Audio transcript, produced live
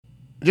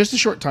just a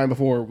short time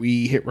before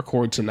we hit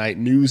record tonight,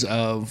 news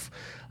of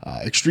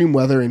extreme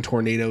weather and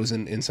tornadoes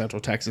in Central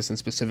Texas and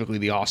specifically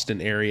the Austin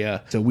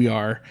area. So we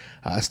are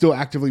still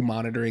actively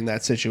monitoring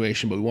that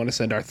situation, but we want to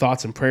send our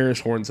thoughts and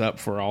prayers, horns up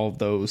for all of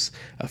those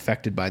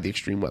affected by the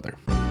extreme weather.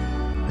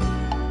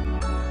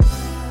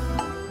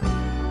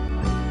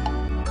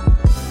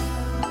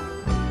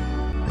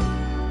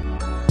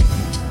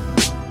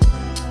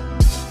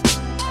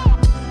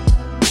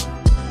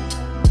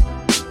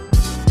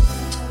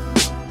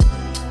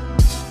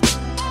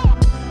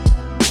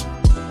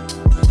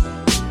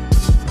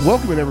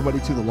 Welcome,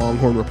 everybody, to the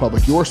Longhorn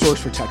Republic, your source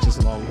for Texas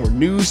and Longhorn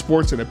news,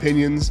 sports, and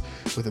opinions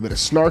with a bit of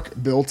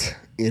snark built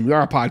in. We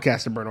are a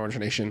podcast of Burnt Orange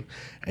Nation,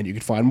 and you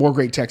can find more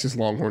great Texas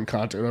Longhorn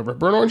content over at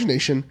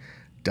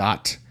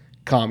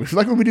BurntOrangeNation.com. If you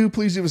like what we do,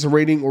 please give us a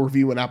rating or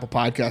review on Apple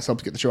Podcasts.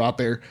 Helps get the show out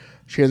there.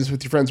 Share this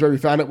with your friends wherever you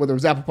found it, whether it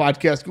was Apple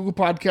Podcasts, Google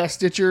Podcasts,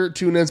 Stitcher,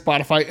 TuneIn,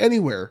 Spotify,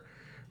 anywhere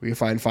where you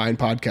find fine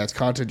podcast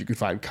content. You can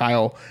find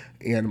Kyle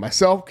and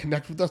myself.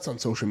 Connect with us on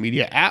social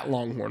media at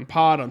Longhorn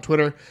Pod on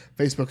Twitter,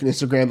 Facebook, and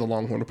Instagram, the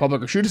Longhorn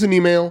Republic, or shoot us an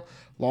email,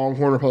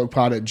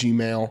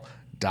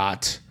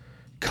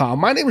 longhornrepublicpod@gmail.com.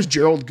 My name is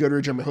Gerald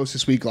Goodridge. I'm your host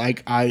this week,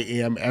 like I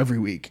am every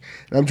week.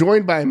 And I'm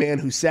joined by a man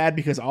who's sad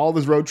because all of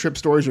his road trip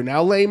stories are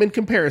now lame in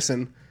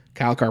comparison,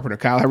 Kyle Carpenter.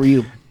 Kyle, how are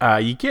you?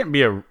 You can't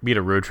beat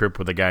a road trip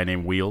with a guy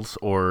named Wheels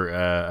or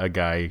a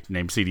guy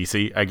named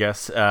CDC, I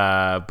guess.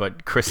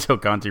 But Chris Del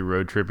Conte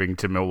road tripping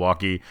to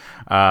Milwaukee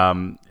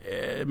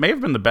it may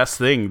have been the best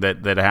thing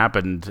that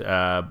happened.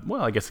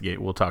 Well, I guess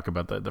we'll talk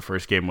about the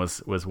first game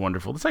was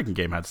wonderful. The second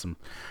game had some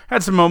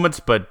moments,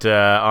 but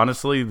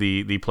honestly,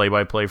 the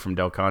play-by-play from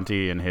Del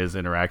Conte and his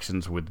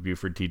interactions with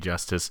Buford T.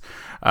 Justice,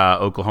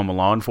 Oklahoma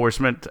law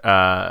enforcement.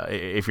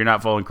 If you're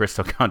not following Chris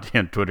Del Conte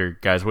on Twitter,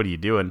 guys, what are you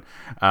doing?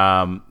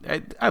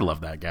 I love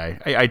that guy.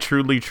 I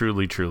truly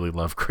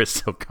love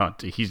Chris Del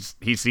Conte.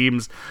 He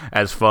seems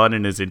as fun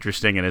and as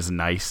interesting and as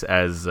nice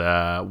as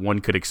one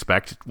could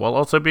expect, while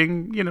also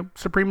being,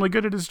 supremely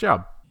good at his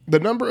job. The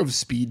number of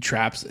speed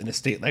traps in a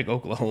state like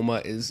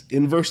Oklahoma is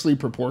inversely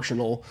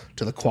proportional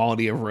to the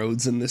quality of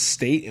roads in this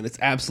state, and it's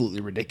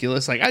absolutely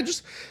ridiculous.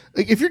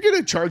 If you're going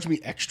to charge me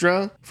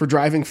extra for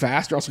driving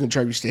fast, you're also going to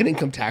charge me state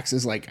income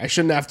taxes. I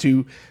shouldn't have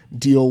to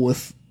deal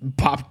with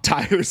popped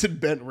tires and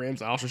bent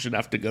rims. I also should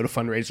have to go to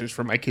fundraisers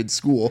for my kids'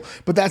 school,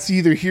 but that's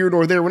either here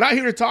nor there. We're not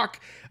here to talk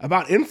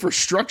about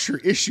infrastructure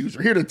issues.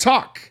 We're here to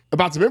talk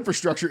about some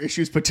infrastructure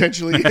issues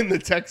potentially in the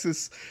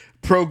Texas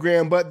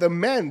program. But the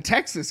men,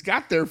 Texas,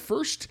 got their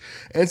first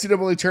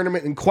NCAA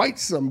tournament in quite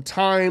some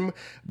time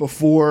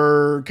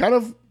before kind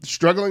of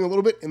struggling a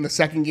little bit in the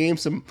second game.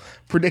 Some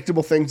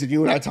predictable things that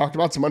you and I talked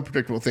about, some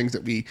unpredictable things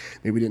that we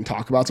maybe didn't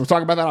talk about. So we'll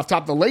talk about that off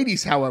top. The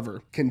ladies,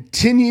 however,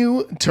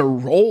 continue to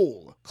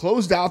roll.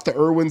 Closed out the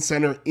Irwin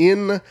Center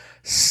in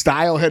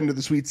style heading to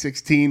the Sweet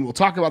 16. We'll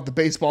talk about the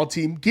baseball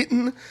team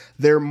getting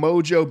their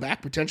mojo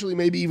back, potentially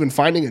maybe even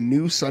finding a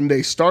new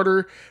Sunday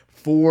starter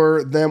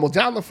for them. Well,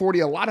 down the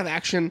 40, a lot of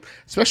action,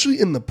 especially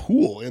in the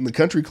pool, in the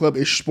Country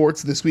Club-ish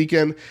sports this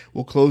weekend.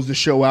 We'll close the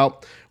show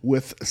out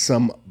with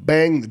some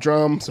Bang the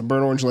Drum, some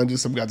Burnt Orange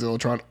Lenses, some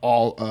Godzillatron,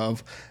 all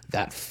of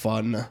that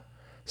fun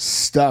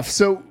stuff.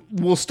 So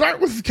we'll start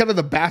with kind of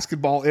the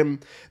basketball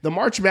and the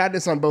March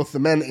Madness on both the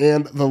men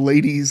and the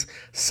ladies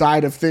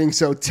side of things.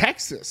 So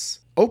Texas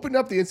opened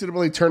up the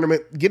NCAA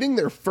tournament, getting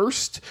their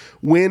first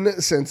win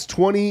since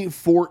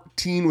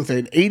 2014 with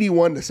an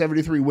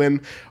 81-73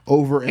 win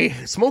over a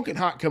smoking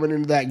hot coming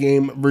into that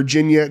game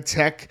Virginia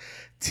Tech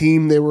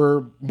team. They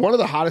were one of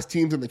the hottest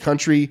teams in the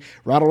country,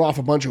 rattled off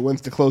a bunch of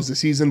wins to close the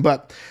season,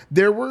 but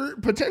there were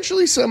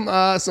potentially some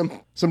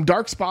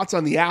dark spots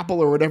on the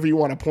apple or whatever you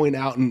want to point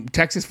out, and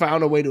Texas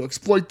found a way to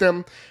exploit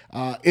them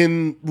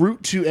en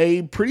route to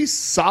a pretty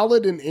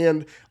solid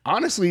and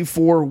honestly,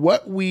 for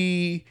what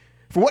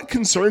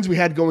concerns we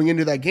had going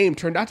into that game,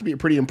 turned out to be a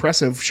pretty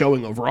impressive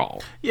showing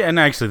overall. Yeah, and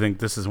I actually think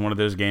this is one of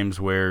those games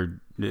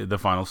where the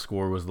final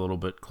score was a little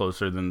bit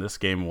closer than this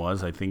game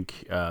was. I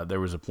think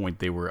there was a point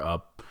they were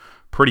up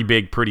pretty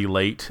big, pretty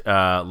late,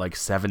 like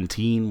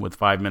 17 with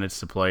 5 minutes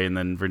to play, and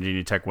then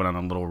Virginia Tech went on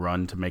a little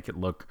run to make it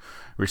look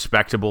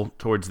respectable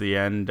towards the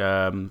end.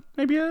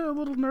 Maybe a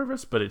little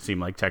nervous, but it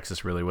seemed like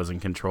Texas really was in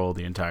control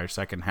the entire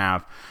second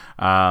half.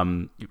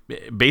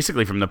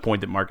 Basically, from the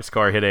point that Marcus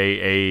Carr hit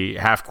a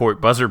half-court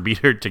buzzer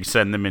beater to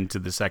send them into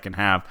the second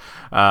half,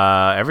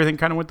 everything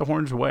kind of went the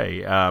Horns'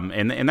 way,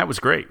 and that was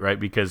great, right?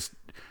 Because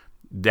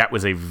that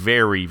was a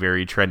very,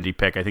 very trendy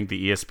pick. I think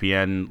the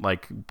ESPN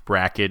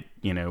bracket,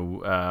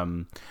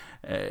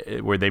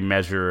 where they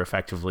measure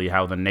effectively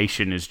how the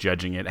nation is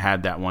judging it,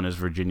 had that one as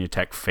Virginia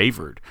Tech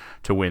favored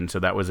to win. So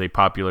that was a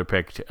popular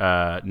pick,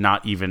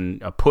 not even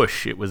a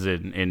push. It was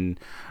in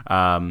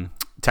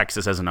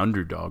Texas as an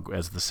underdog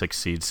as the 6th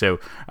seed. So,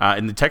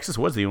 and the Texas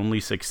was the only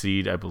 6th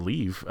seed, I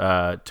believe,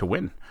 to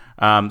win.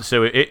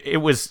 So it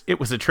was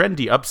a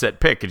trendy upset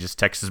pick. It just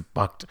Texas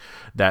bucked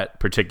that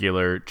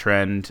particular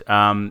trend.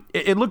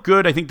 It looked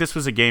good. I think this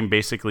was a game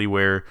basically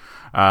where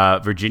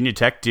Virginia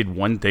Tech did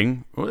one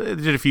thing. Well, they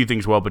did a few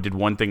things well, but did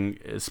one thing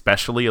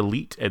especially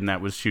elite, and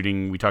that was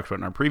shooting. We talked about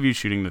in our preview,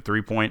 shooting the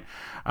 3-point.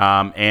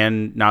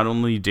 And not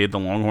only did the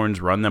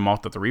Longhorns run them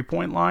off the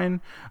 3-point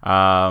line,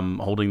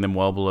 holding them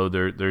well below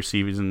their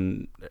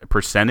season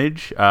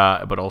percentage,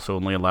 but also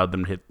only allowed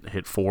them to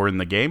hit 4 in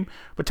the game.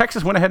 But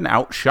Texas went ahead and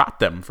outshot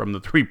them from the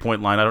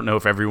 3-point line. I don't know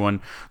if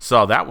everyone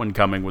saw that one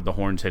coming, with the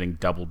Horns hitting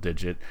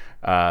double-digit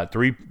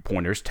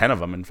 3-pointers, 10 of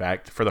them, in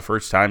fact, for the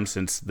first time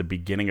since the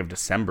beginning of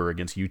December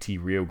against UT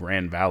Rio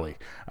Grande Valley.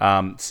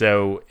 There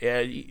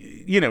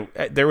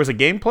was a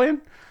game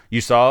plan.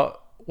 You saw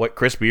what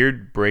Chris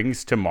Beard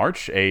brings to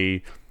March,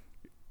 a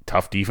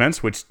tough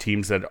defense, which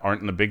teams that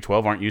aren't in the Big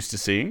 12 aren't used to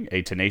seeing,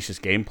 a tenacious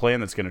game plan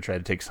that's going to try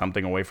to take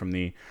something away from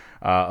the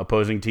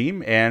opposing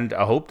team, and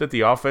a hope that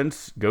the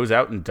offense goes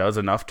out and does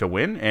enough to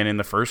win. And in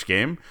the first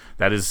game,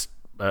 that is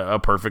a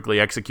perfectly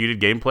executed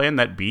game plan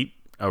that beat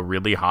a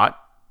really hot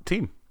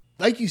team.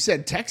 Like you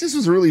said, Texas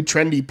was a really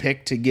trendy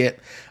pick to get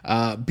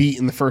beat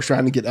in the first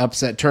round and get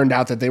upset. Turned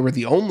out that they were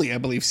the only, I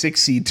believe,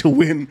 6 seed to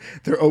win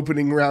their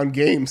opening round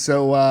game.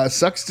 So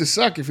sucks to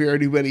suck if you're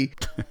anybody.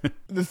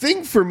 The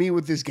thing for me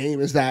with this game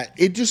is that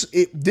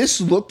this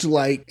looked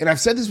like, and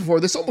I've said this before,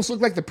 this almost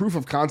looked like the proof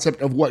of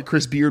concept of what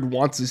Chris Beard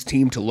wants his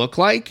team to look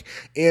like,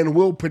 and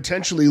will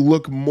potentially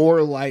look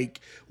more like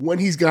when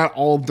he's got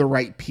all of the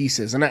right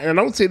pieces. And I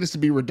don't say this to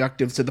be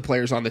reductive to the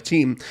players on the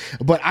team,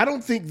 but I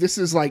don't think this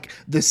is like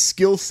the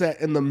skill set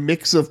and the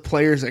mix of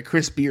players that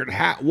Chris Beard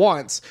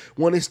wants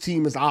when his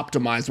team is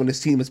optimized, when his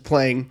team is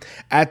playing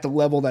at the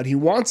level that he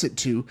wants it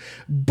to.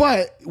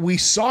 But we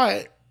saw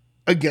it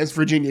against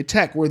Virginia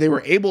Tech, where they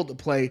were able to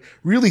play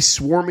really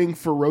swarming,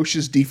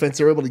 ferocious defense.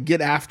 They were able to get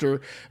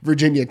after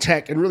Virginia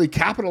Tech and really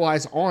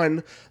capitalize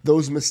on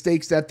those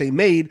mistakes that they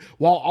made,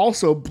 while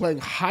also playing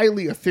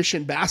highly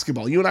efficient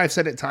basketball. You and I have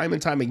said it time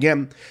and time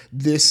again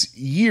this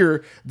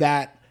year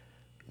that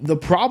the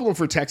problem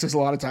for Texas a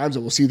lot of times,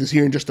 and we'll see this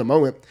here in just a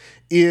moment,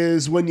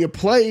 is when you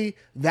play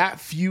that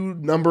few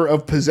number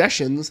of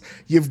possessions,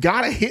 you've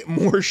got to hit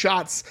more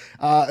shots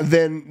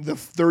than the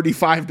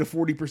 35 to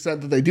 40%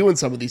 that they do in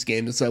some of these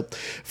games. And so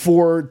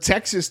for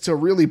Texas to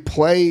really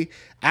play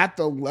at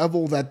the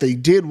level that they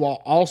did,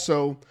 while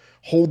also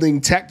holding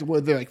Tech, where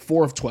they're like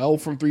 4 of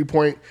 12 from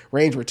 3-point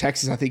range, where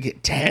Texas, I think,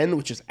 hit 10,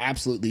 which is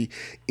absolutely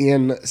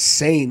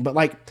insane. But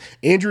like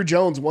Andrew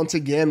Jones, once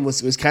again,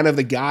 was kind of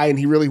the guy, and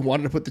he really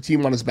wanted to put the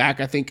team on his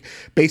back. I think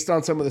based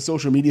on some of the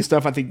social media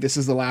stuff, I think this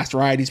is the last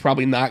ride. He's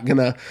probably not going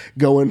to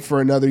go in for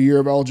another year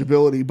of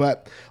eligibility.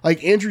 But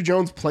like Andrew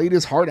Jones played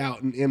his heart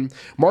out, and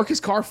Marcus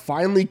Carr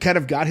finally kind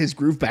of got his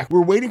groove back.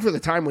 We're waiting for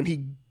the time when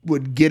he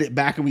would get it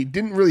back, and we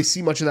didn't really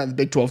see much of that in the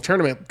Big 12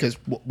 tournament because,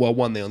 well,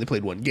 one, they only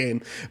played one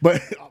game,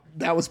 but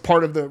that was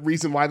part of the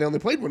reason why they only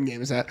played one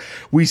game, is that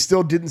we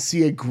still didn't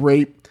see a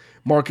great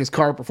Marcus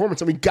Carr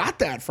performance, and we got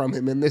that from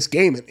him in this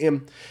game.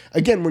 And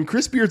again, when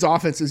Chris Beard's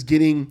offense is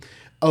getting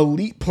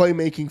elite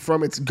playmaking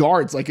from its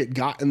guards like it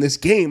got in this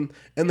game,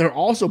 and they're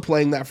also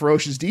playing that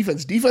ferocious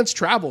defense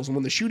travels, and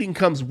when the shooting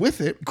comes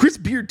with it, Chris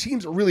Beard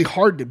teams are really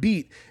hard to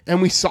beat,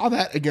 and we saw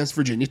that against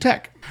Virginia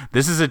Tech.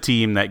 This is a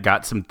team that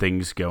got some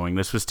things going.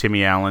 This was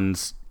Timmy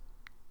Allen's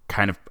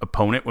kind of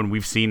opponent, when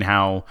we've seen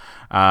how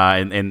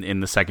in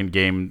the second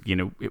game,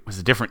 it was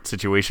a different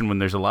situation when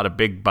there's a lot of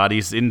big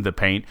bodies in the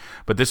paint,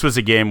 but this was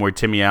a game where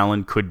Timmy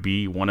Allen could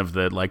be one of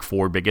the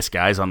 4 biggest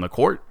guys on the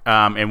court,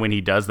 and when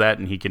he does that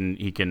and he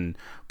can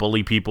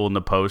bully people in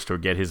the post or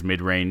get his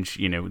mid-range,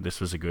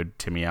 this was a good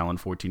Timmy Allen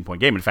 14-point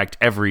game. In fact,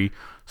 every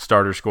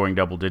starter scoring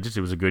double digits.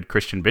 It was a good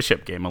Christian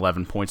Bishop game,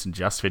 11 points in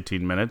just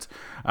 15 minutes.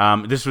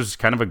 This was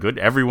kind of a good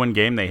everyone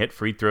game. They hit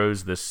free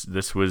throws.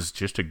 This was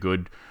just a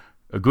good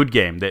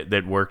game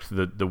that worked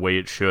the way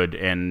it should.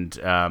 And,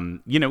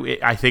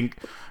 I think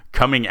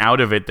coming out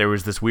of it, there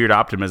was this weird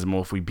optimism.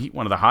 Well, if we beat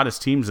one of the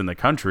hottest teams in the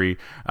country,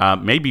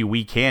 maybe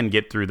we can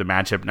get through the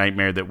matchup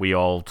nightmare that we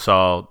all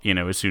saw,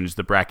 as soon as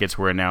the brackets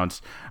were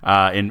announced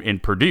in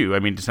Purdue. I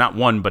mean, it's not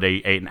one, but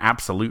an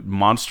absolute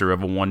monster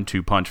of a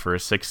 1-2 punch for a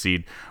 6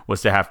 seed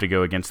was to have to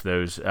go against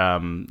those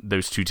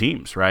two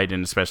teams, right?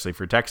 And especially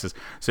for Texas.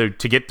 So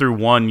to get through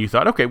one, you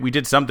thought, okay, we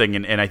did something.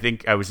 And I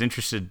think I was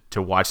interested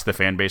to watch the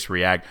fan base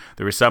react.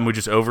 There were some who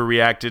just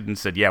overreacted and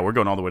said, yeah, we're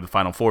going all the way to the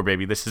Final Four,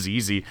 baby. This is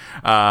easy.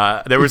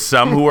 There was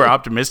some who were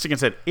optimistic and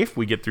said, if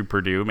we get through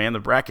Purdue, man,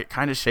 the bracket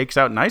kind of shakes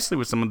out nicely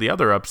with some of the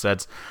other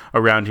upsets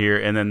around here.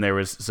 And then there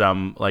was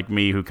some like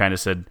me who kind of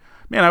said,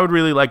 man, I would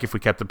really like if we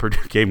kept the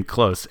Purdue game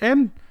close.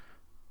 And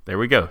there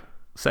we go.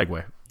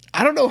 Segue.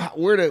 I don't know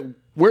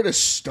where to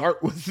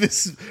start with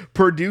this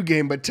Purdue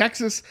game, but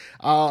Texas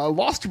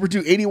lost to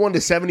Purdue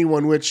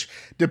 81-71, which,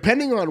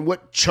 depending on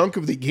what chunk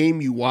of the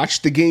game you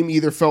watched, the game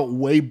either felt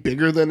way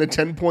bigger than a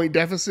 10-point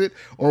deficit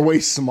or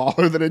way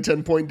smaller than a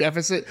 10-point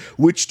deficit.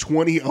 Which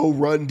 20-0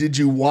 run did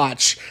you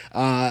watch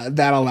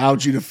that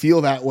allowed you to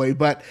feel that way?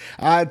 But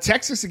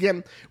Texas,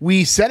 again,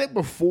 we said it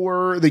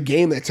before the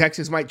game that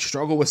Texas might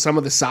struggle with some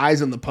of the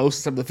size in the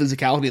post, some of the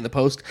physicality in the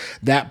post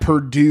that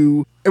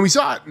Purdue, and we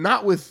saw it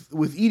not with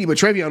Edey, but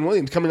Trevion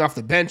Williams coming off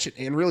the bench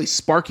and really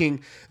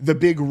sparking the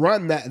big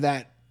run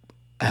that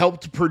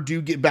helped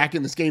Purdue get back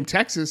in this game.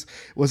 Texas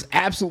was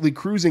absolutely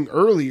cruising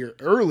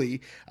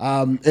early,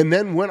 and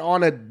then went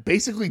on a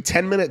basically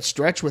 10-minute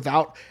stretch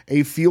without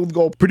a field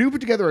goal. Purdue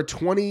put together a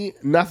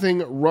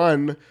 20-0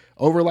 run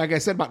over, like I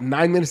said, about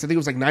 9 minutes. I think it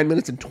was like 9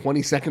 minutes and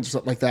 20 seconds or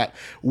something like that,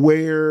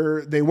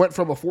 where they went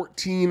from a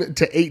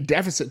 14-8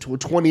 deficit to a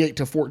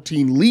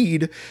 28-14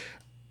 lead.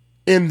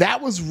 And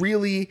that was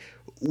really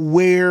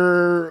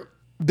where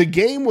the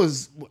game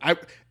was.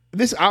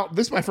 This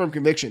is my firm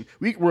conviction.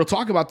 We'll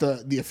talk about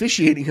the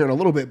officiating here in a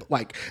little bit, but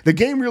like the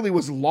game really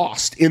was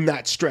lost in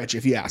that stretch,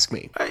 if you ask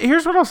me.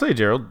 Here's what I'll say,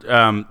 Gerald.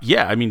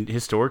 Yeah, I mean,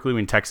 historically,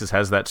 when Texas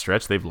has that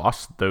stretch, they've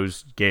lost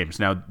those games.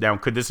 Now,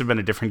 could this have been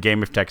a different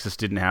game if Texas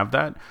didn't have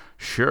that?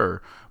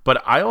 Sure.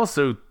 But I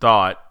also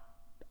thought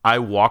I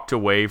walked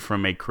away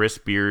from a Chris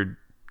Beard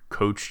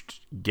coached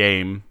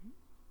game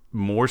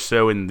more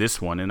so in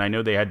this one. And I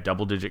know they had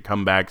double-digit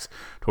comebacks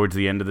towards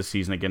the end of the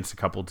season against a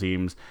couple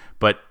teams,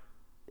 but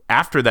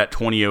after that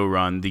 20-0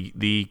 run,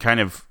 the kind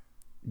of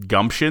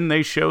gumption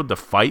they showed, the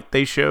fight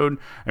they showed.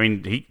 I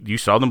mean, you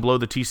saw them blow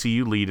the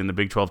TCU lead in the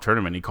Big 12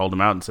 tournament. He called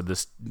them out and said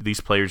these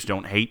players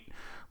don't hate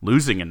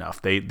losing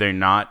enough. They're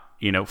not,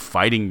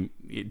 fighting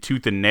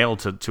tooth and nail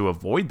to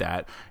avoid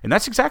that. And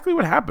that's exactly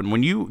what happened.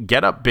 When you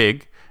get up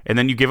big and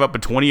then you give up a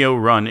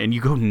 20-0 run and you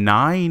go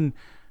 9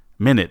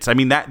 minutes. I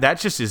mean, that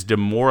just is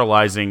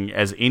demoralizing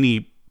as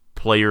any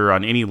player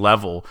on any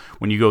level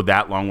when you go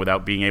that long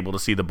without being able to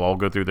see the ball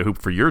go through the hoop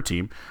for your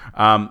team.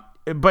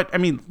 But I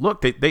mean,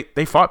 look,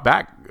 they fought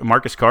back.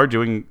 Marcus Carr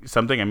doing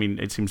something. I mean,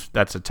 it seems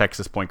that's a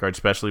Texas point guard,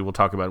 especially. We'll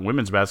talk about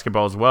women's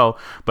basketball as well,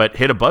 but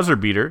hit a buzzer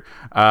beater,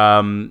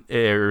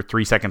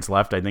 3 seconds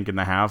left, I think, in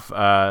the half,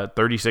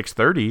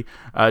 36-30,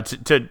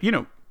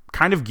 to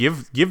kind of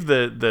give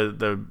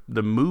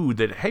the mood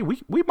that, hey,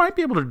 we might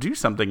be able to do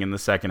something in the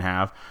second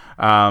half.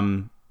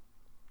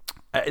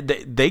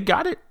 They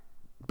got it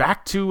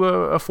back to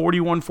a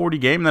 41-40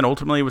 game, and then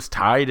ultimately it was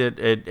tied at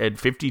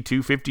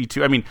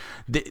 52-52. I mean,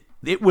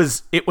 it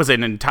was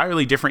an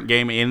entirely different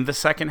game in the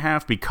second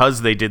half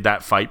because they did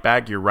that fight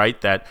back. You're right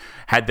that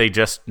had they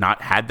just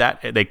not had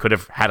that, they could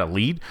have had a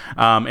lead.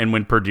 And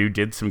when Purdue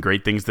did some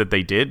great things that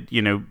they did,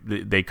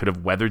 they could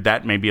have weathered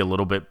that maybe a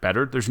little bit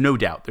better. There's no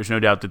doubt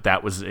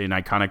that was an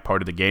iconic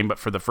part of the game. But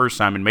for the first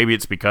time, and maybe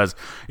it's because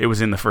it was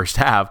in the first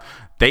half,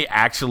 they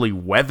actually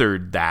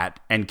weathered that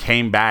and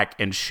came back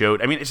and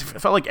showed. I mean, it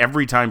felt like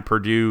every time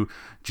Purdue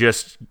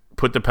just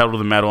put the pedal to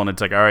the metal and it's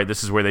like, all right,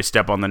 this is where they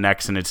step on the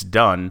necks and it's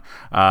done,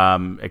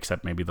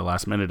 except maybe the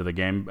last minute of the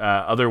game.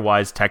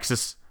 Otherwise,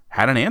 Texas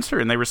had an answer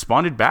and they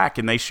responded back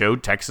and they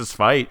showed Texas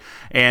fight.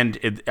 And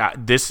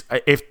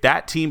if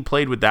that team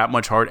played with that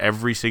much heart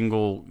every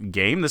single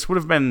game, this would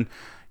have been...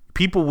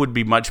 People would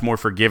be much more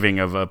forgiving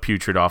of a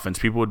putrid offense.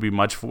 People would be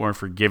much more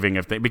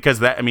forgiving because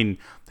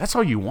that's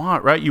all you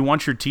want, right? You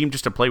want your team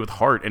just to play with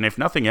heart. And if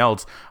nothing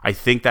else, I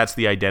think that's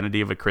the identity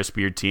of a Chris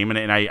Beard team.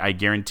 And I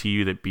guarantee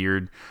you that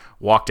Beard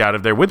walked out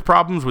of there with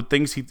problems, with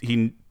things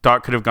he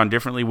thought could have gone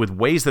differently, with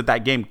ways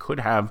that game could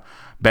have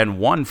been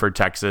won for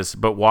Texas,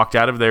 but walked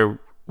out of there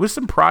with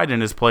some pride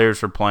in his players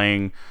for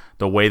playing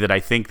the way that I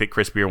think that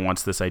Chris Beard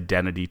wants this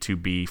identity to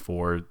be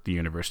for the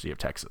University of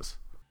Texas.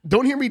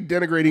 Don't hear me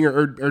denigrating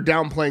or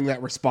downplaying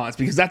that response,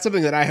 because that's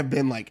something that I have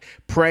been like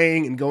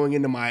praying and going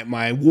into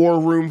my war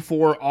room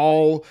for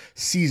all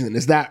season,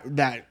 is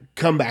that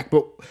comeback.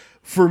 But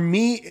for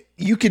me,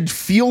 you could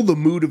feel the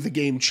mood of the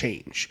game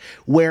change.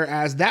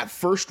 Whereas that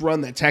first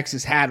run that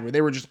Texas had, where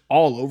they were just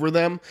all over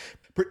them,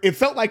 it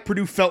felt like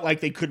Purdue felt like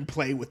they couldn't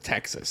play with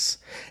Texas.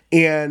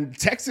 And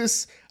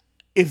Texas,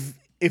 if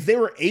they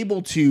were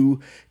able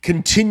to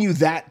continue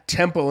that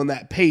tempo and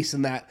that pace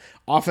and that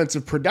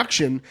offensive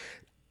production,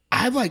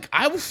 I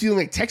was feeling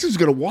like Texas was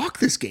going to walk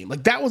this game.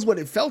 Like, that was what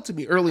it felt to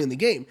me early in the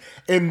game.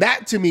 And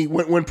that, to me,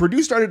 when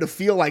Purdue started to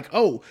feel like,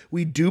 oh,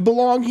 we do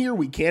belong here,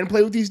 we can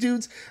play with these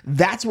dudes,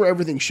 that's where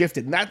everything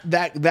shifted. And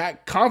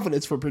that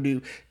confidence for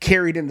Purdue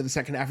carried into the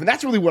second half. And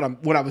that's really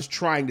what I was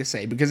trying to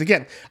say. Because,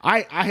 again,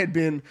 I had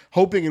been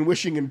hoping and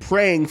wishing and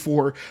praying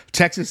for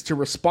Texas to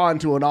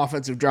respond to an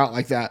offensive drought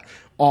like that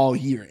all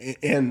year.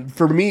 And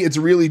for me, it's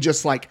really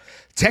just like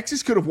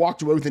Texas could have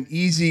walked away with an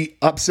easy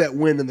upset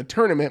win in the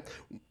tournament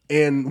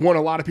and won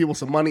a lot of people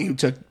some money who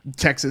took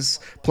Texas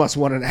plus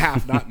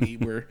 1.5, not me,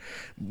 where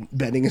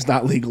betting is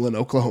not legal in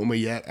Oklahoma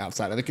yet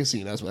outside of the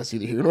casinos. But that's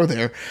neither here nor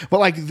there.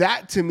 But like,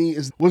 that to me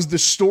was the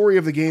story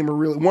of the game, or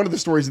really one of the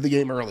stories of the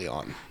game early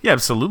on. Yeah,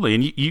 absolutely.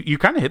 And you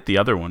kind of hit the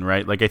other one,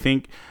 right? Like, I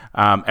think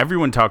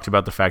everyone talked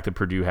about the fact that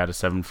Purdue had a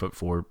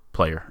 7'4"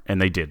 player, and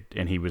they did.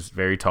 And he was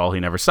very tall. He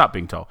never stopped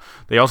being tall.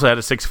 They also had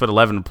a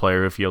 6'11"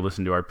 player. If you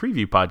listen to our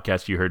preview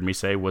podcast, you heard me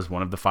say was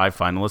one of the 5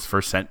 finalists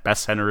for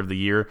best center of the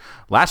year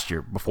last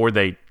year, before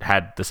they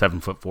had the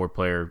 7'4"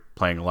 player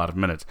playing a lot of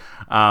minutes.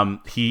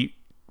 He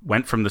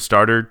went from the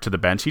starter to the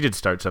bench. He did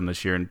start some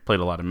this year and played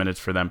a lot of minutes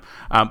for them.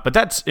 But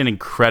that's an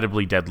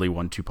incredibly deadly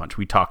 1-2 punch.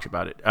 We talked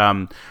about it.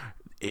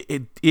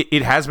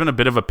 It has been a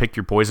bit of a pick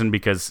your poison,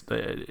 because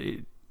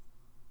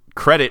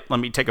let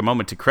me take a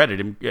moment to credit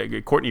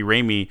him. Courtney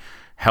Ramey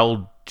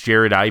held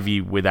Jaden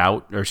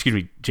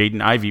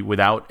Ivey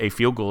without a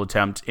field goal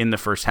attempt in the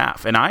first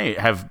half. And I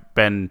have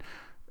been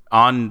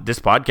on this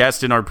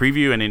podcast in our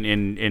preview and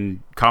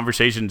in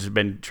conversations have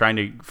been trying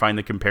to find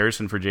the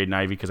comparison for Jaden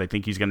Ivey because I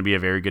think he's going to be a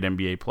very good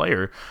NBA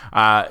player.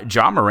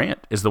 Ja Morant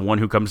is the one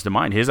who comes to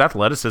mind. His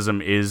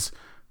athleticism is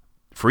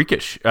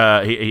freakish.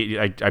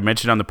 I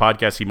mentioned on the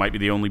podcast he might be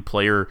the only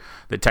player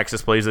that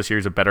Texas plays this year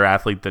is a better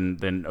athlete than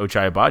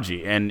Ochai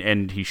Agbaji,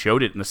 and he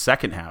showed it in the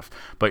second half.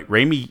 But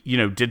Ramey,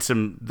 did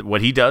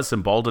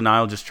some ball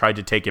denial, just tried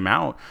to take him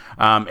out,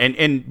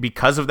 and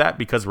because of that,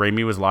 because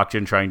Ramey was locked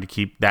in trying to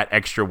keep that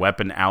extra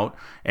weapon out,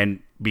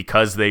 and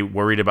because they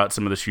worried about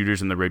some of the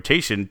shooters in the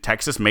rotation,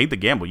 Texas made the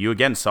gamble. You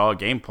again saw a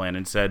game plan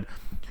and said,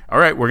 all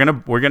right, we're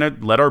gonna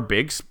let our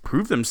bigs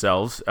prove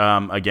themselves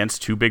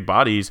against two big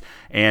bodies.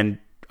 And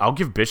I'll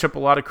give Bishop a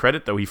lot of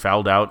credit, though. He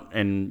fouled out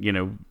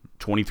in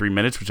 23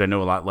 minutes, which I know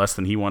a lot less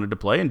than he wanted to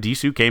play. And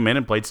Disu came in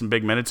and played some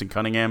big minutes. And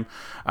Cunningham,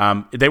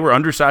 they were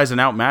undersized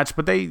and outmatched,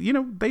 but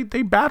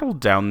they battled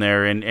down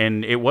there.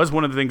 And it was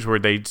one of the things where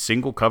they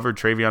single covered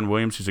Travion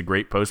Williams, who's a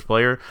great post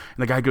player,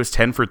 and the guy goes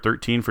 10 for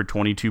 13 for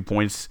 22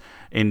 points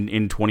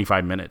in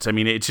 25 minutes. I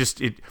mean, it's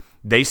just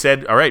They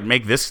said, all right,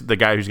 make this the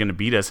guy who's going to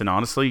beat us. And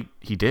honestly,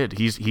 he did.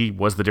 He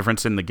was the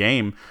difference in the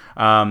game.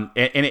 And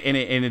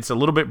it's a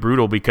little bit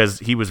brutal because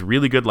he was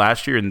really good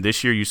last year. And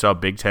this year you saw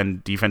Big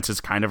Ten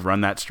defenses kind of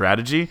run that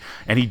strategy.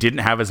 And he didn't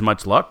have as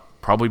much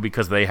luck, probably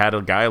because they had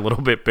a guy a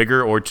little bit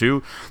bigger or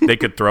two they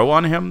could throw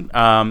on him.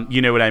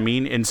 You know what I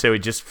mean? And so it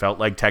just felt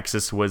like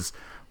Texas was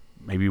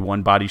maybe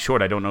one body short.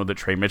 I don't know that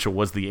Trey Mitchell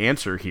was the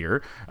answer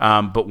here,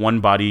 but one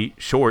body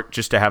short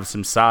just to have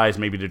some size,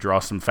 maybe to draw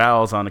some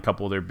fouls on a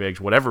couple of their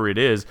bigs, whatever it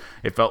is.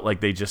 It felt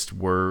like they just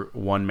were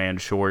one man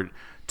short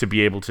to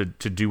be able to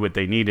do what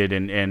they needed.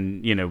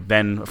 And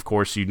then, of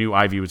course, you knew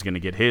Ivey was going to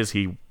get his.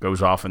 He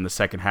goes off in the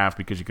second half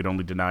because you could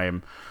only deny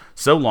him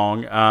so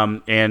long.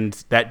 And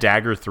that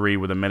dagger three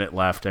with a minute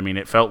left, I mean,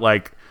 it felt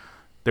like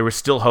there was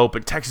still hope,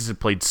 but Texas had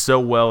played so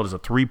well. It was a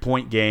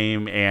 3-point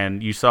game,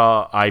 and you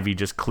saw Ivey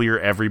just clear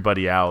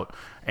everybody out,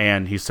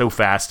 and he's so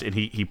fast, and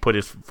he put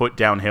his foot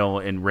downhill,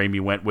 and Ramey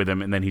went with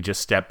him, and then he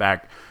just stepped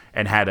back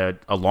and had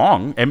a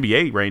long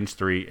NBA range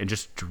three and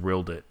just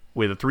drilled it.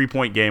 With a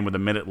 3-point game with a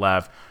minute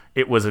left,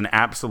 it was an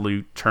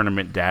absolute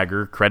tournament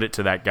dagger. Credit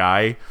to that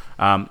guy.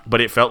 But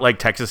it felt like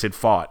Texas had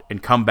fought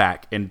and come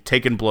back and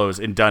taken blows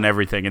and done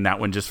everything, and that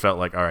one just felt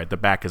like, all right, the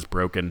back is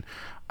broken.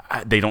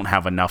 They don't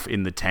have enough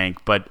in the tank.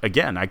 But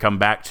again, I come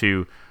back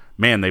to,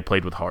 man, they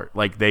played with heart.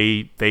 Like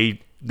they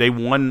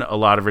won a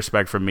lot of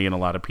respect from me and a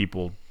lot of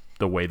people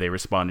the way they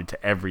responded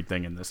to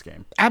everything in this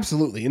game.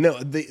 Absolutely.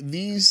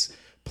 These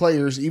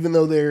players, even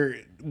though they're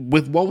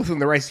well within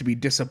their rights to be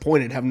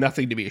disappointed, have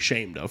nothing to be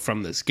ashamed of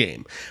from this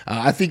game.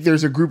 I think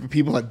there's a group of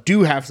people that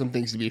do have some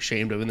things to be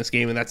ashamed of in this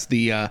game, and that's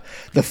the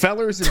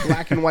fellers in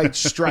black and white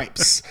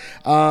stripes.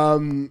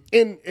 And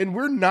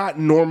we're not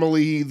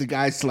normally the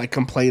guys to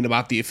complain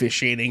about the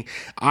officiating.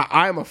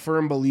 I'm a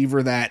firm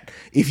believer that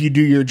if you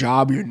do your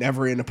job, you're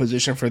never in a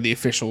position for the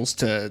officials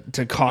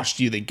to cost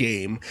you the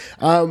game.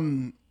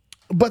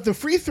 But the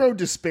free throw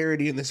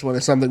disparity in this one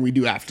is something we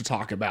do have to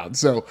talk about.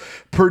 So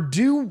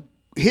Purdue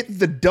hit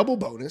the double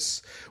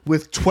bonus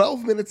with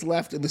 12 minutes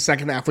left in the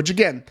second half, which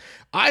again,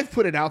 I've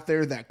put it out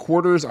there that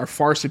quarters are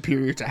far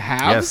superior to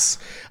halves,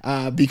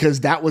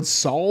 because that would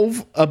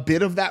solve a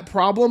bit of that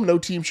problem. No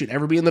team should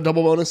ever be in the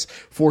double bonus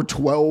for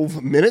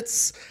 12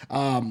 minutes.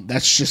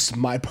 That's just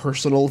my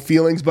personal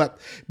feelings. But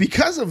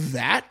because of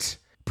that,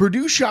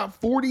 Purdue shot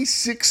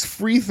 46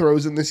 free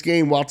throws in this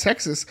game while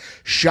Texas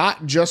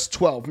shot just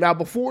 12. Now,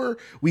 before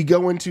we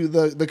go into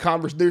the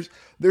conversation,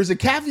 there's a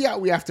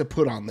caveat we have to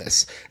put on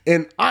this.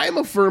 And I'm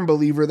a firm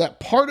believer that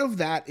part of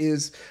that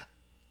is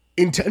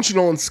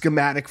intentional and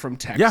schematic from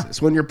Texas.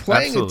 Yeah, when you're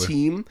playing absolutely. a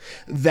team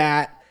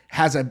that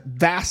has a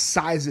vast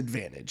size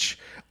advantage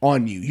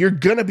on you, you're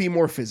going to be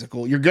more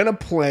physical. You're going to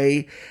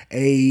play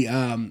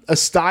a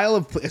style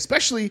of play,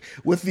 especially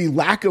with the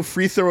lack of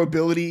free throw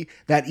ability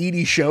that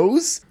Edey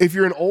shows. If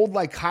you're an old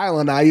like Kyle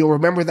and I, you'll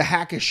remember the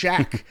hack a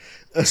Shaq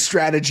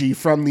strategy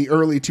from the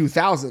early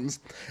 2000s.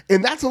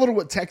 And that's a little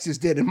what Texas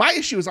did. And my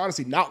issue is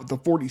honestly not with the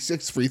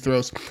 46 free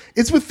throws.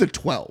 It's with the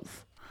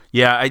 12.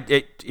 Yeah,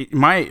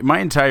 my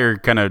entire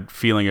kind of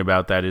feeling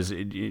about that is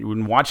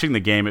when watching the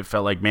game, it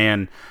felt like,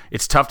 man,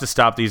 it's tough to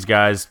stop these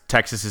guys.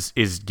 Texas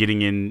is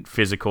getting in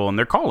physical, and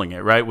they're calling it,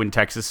 right? When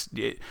Texas,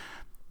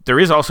 there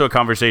is also a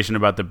conversation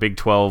about the Big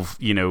 12,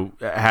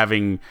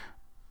 having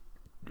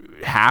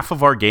half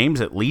of our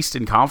games at least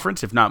in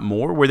conference, if not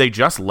more, where they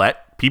just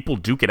let people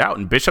duke it out.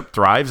 And Bishop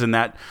thrives in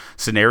that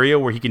scenario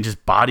where he can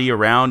just body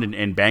around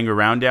and bang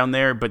around down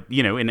there. But,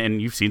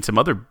 and you've seen some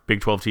other Big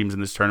 12 teams in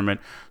this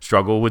tournament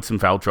struggle with some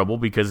foul trouble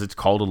because it's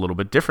called a little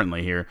bit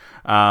differently here.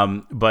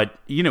 But,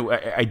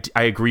 I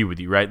agree with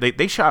you, right?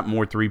 They shot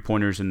more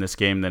three-pointers in this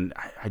game than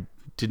I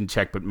didn't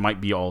check, but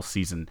might be all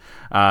season.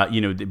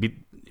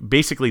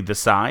 Basically the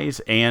size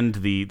and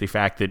the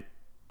fact that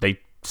they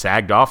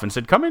sagged off and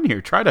said, "Come in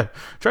here, try to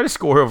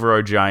score over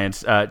our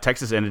Giants."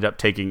 Texas ended up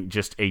taking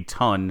just a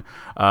ton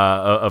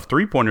of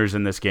 3-pointers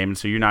in this game, and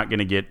so you're not going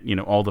to get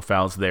all the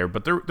fouls there.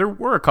 But there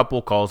were a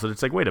couple calls that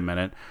it's like, wait a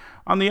minute.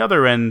 On the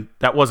other end,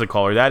 that was a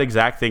call, or that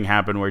exact thing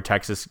happened where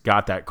Texas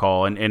got that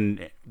call,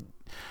 and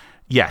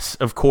yes,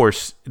 of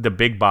course, the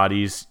big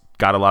bodies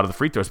got a lot of the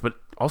free throws, but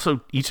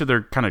also each of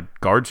their kind of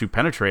guards who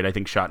penetrate, I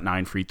think, shot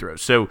 9 free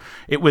throws. So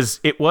it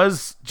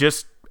was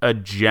just a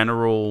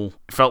general,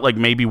 felt like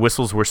maybe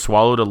whistles were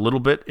swallowed a little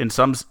bit in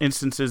some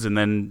instances and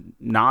then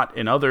not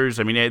in others.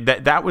 I mean,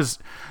 that was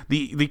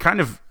the kind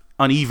of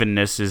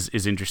unevenness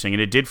is interesting,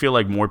 and it did feel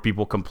like more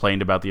people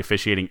complained about the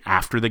officiating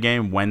after the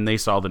game when they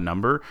saw the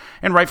number,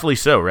 and rightfully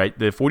so, right?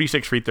 The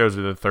 46 free throws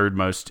are the third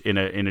most in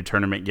a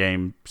tournament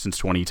game since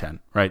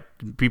 2010, right?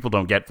 People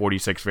don't get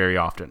 46 very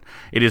often.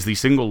 It is the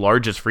single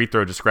largest free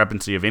throw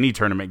discrepancy of any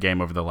tournament game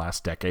over the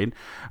last decade.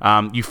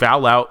 You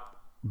foul out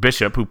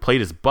Bishop, who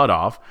played his butt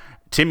off.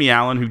 Timmy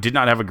Allen, who did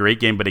not have a great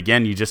game, but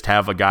again, you just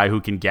have a guy who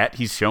can get.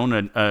 He's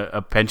shown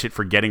a penchant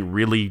for getting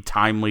really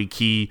timely,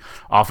 key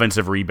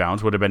offensive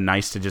rebounds. Would have been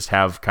nice to just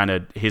have kind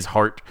of his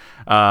heart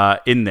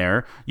in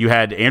there. You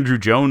had Andrew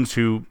Jones,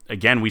 who,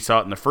 again, we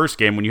saw it in the first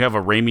game. When you have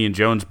a Ramey and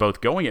Jones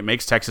both going, it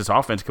makes Texas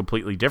offense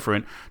completely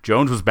different.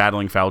 Jones was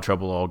battling foul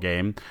trouble all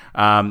game.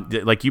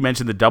 Like you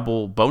mentioned, the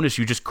double bonus,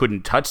 you just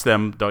couldn't touch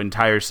them the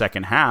entire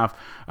second half.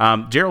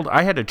 Gerald,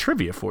 I had a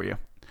trivia for you.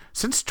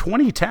 Since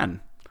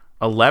 2010,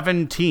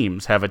 11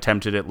 teams have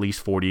attempted at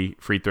least 40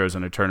 free throws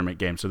in a tournament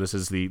game. So this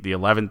is the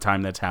 11th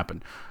time that's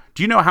happened.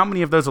 Do you know how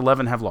many of those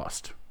 11 have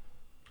lost?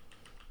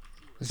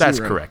 0.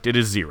 That's correct. It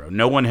is 0.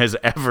 No one has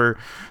ever,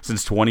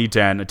 since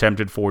 2010,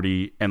 attempted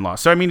 40 and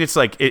lost. So I mean, it's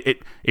like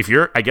if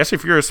you're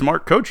a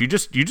smart coach, you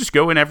just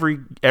go in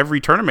every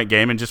tournament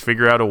game and just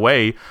figure out a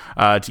way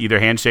to either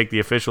handshake the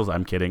officials.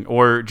 I'm kidding,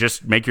 or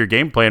just make your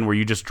game plan where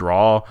you just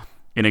draw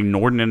an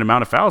inordinate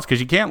amount of fouls, because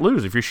you can't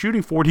lose. If you're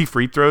shooting 40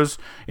 free throws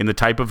in the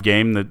type of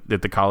game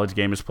that the college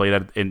game is played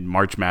at in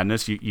March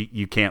Madness,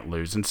 you can't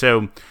lose. And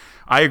so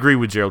I agree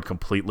with Gerald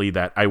completely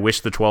that I wish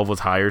the 12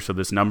 was higher so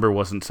this number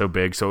wasn't so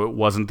big, so it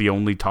wasn't the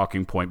only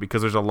talking point,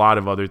 because there's a lot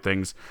of other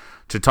things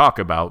to talk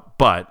about.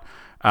 But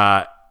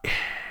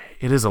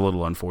it is a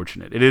little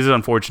unfortunate. It is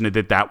unfortunate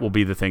that will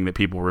be the thing that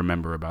people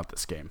remember about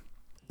this game.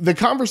 The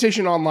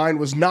conversation online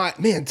was not,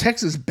 man,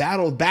 Texas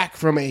battled back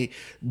from a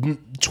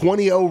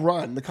 20-0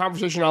 run. The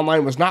conversation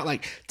online was not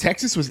like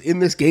Texas was in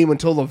this game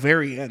until the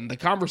very end. The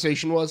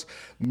conversation was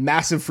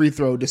massive free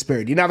throw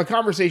disparity. Now, that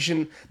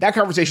conversation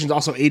is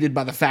also aided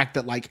by the fact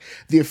that, like,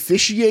 the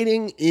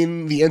officiating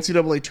in the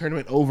NCAA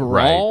tournament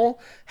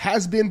overall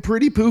has been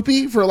pretty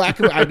poopy, for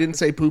lack of, I didn't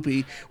say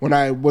poopy when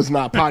I was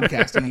not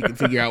podcasting. You can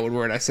figure out what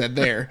word I said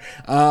there.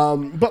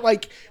 But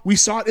like, we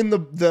saw it in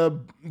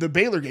the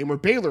Baylor game where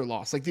Baylor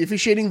lost. Like, the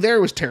officiating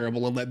there was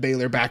terrible and let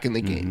Baylor back in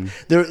the game.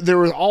 There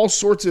were all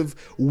sorts of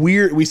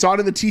weird. We saw it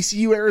in the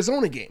TCU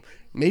Arizona game.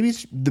 Maybe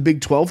it's the Big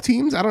 12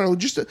 teams. I don't know.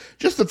 Just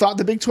the thought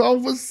the Big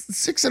 12 was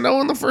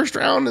 6-0 in the first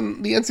round,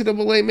 and the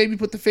NCAA maybe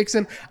put the fix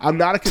in. I'm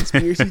not a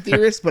conspiracy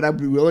theorist, but I'd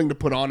be willing to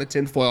put on a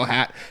tinfoil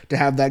hat to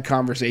have that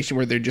conversation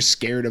where they're just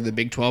scared of the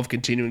Big 12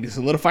 continuing to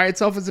solidify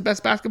itself as the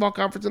best basketball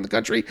conference in the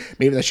country.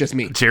 Maybe that's just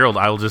me. Gerald,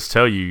 I'll just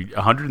tell you,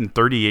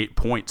 138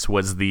 points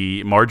was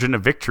the margin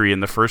of victory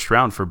in the first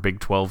round for Big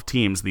 12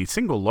 teams, the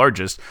single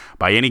largest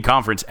by any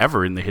conference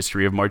ever in the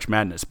history of March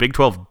Madness. Big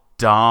 12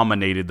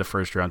 dominated the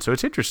first round. So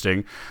it's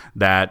interesting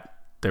that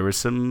there was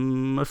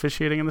some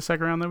officiating in the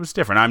second round that was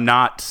different. I'm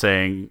not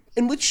saying...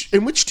 In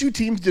which two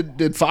teams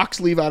did Fox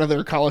leave out of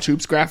their college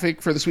hoops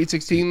graphic for the Sweet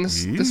 16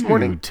 this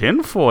morning?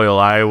 Tinfoil,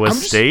 Iowa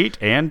State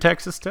and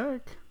Texas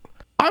Tech.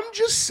 I'm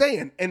just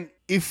saying, and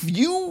if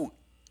you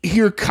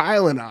hear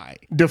Kyle and I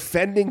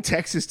defending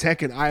Texas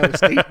Tech and Iowa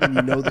State, then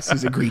you know this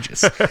is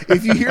egregious.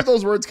 If you hear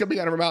those words coming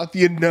out of our mouth,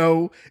 you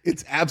know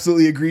it's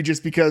absolutely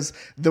egregious, because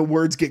the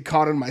words get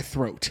caught in my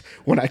throat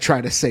when I try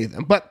to say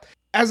them. But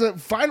as a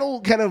final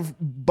kind of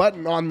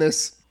button on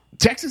this,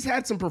 Texas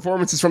had some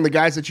performances from the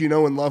guys that you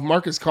know and love.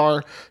 Marcus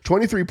Carr,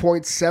 23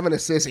 points, 7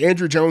 assists.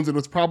 Andrew Jones, it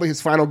was probably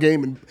his final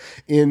game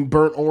in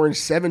Burnt Orange,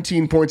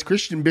 17 points.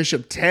 Christian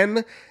Bishop,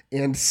 10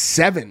 and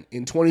 7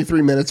 in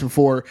 23 minutes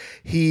before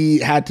he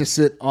had to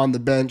sit on the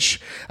bench.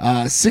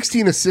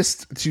 16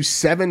 assists to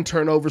 7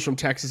 turnovers from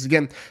Texas.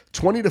 Again,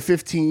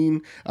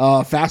 20-15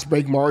 fast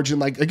break margin.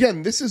 Like,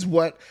 again, this is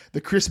what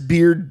the Chris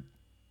Beard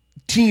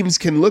teams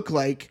can look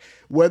like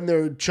when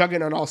they're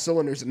chugging on all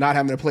cylinders and not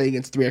having to play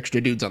against 3 extra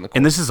dudes on the court.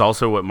 And this is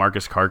also what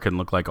Marcus Carr can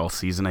look like all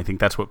season. I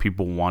think that's what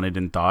people wanted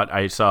and thought.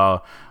 I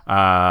saw,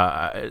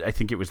 I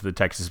think it was the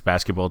Texas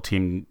basketball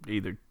team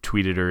either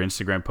tweeted or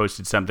Instagram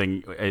posted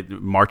something,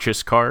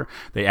 Marcus Carr.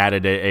 They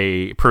added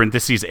a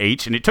parentheses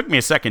H, and it took me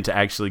a second to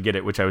actually get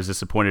it, which I was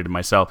disappointed in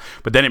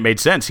myself. But then it made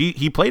sense.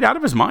 He played out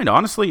of his mind.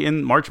 Honestly,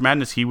 in March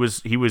Madness, he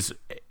was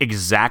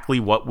exactly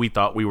what we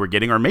thought we were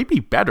getting, or maybe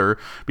better,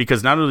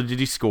 because not only did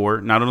he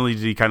score, not only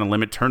did he kind of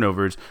limit turnovers,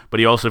 turnovers, but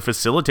he also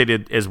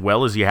facilitated as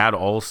well as he had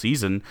all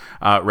season,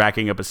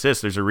 racking up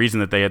assists. There's a reason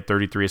that they had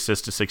 33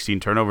 assists to 16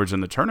 turnovers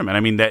in the tournament. I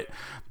mean,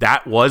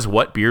 that was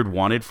what Beard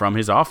wanted from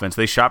his offense.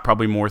 They shot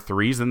probably more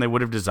threes than they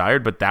would have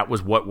desired, but that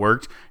was what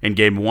worked in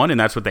game one, and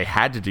that's what they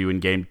had to do in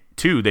game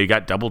two. They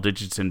got double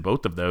digits in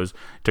both of those.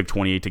 It took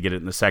 28 to get it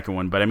in the second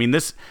one. But I mean,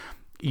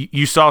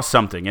 you saw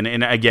something.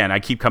 And again, I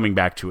keep coming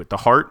back to it. The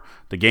heart,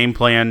 the game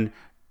plan,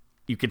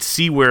 you could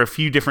see where a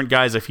few different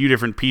guys, a few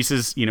different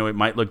pieces, it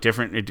might look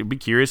different. It'd be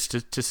curious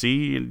to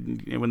see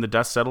when the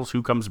dust settles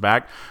who comes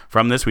back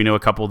from this. We know a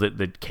couple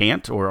that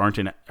can't or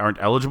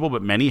aren't eligible,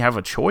 but many have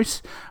a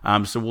choice.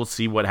 So we'll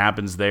see what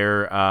happens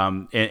there.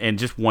 And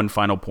just one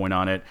final point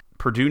on it.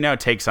 Purdue now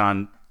takes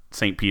on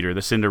St. Peter,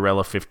 the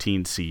Cinderella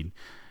 15 seed.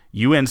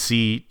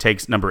 UNC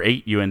takes number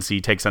 8.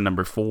 UNC takes on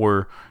number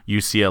 4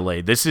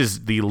 UCLA. This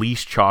is the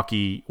least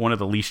chalky, one of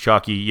the least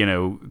chalky,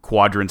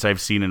 quadrants I've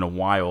seen in a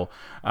while,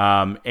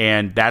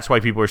 and that's why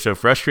people are so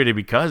frustrated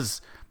because,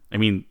 I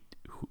mean,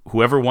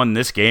 whoever won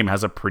this game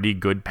has a pretty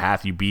good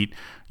path.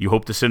 You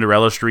hope the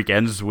Cinderella streak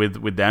ends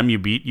with them. You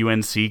beat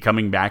UNC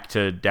coming back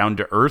to down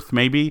to earth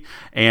maybe,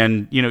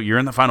 and you're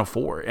in the Final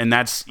Four, and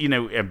that's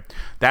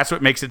that's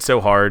what makes it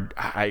so hard.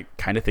 I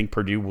kind of think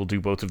Purdue will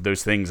do both of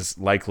those things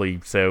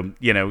likely. So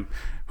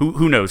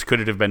who knows?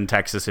 Could it have been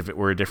Texas if it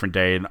were a different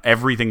day? And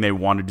everything they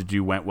wanted to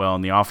do went well,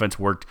 and the offense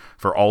worked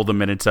for all the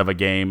minutes of a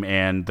game,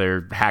 and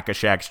their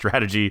hack-a-shack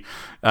strategy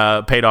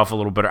paid off a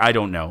little better. I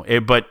don't know,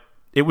 but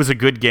it was a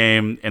good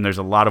game, and there's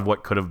a lot of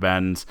what could have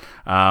been.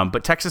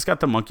 But Texas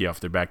got the monkey off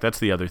their back. That's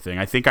the other thing.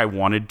 I think I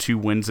wanted 2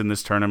 wins in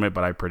this tournament,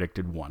 but I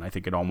predicted 1. I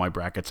think in all my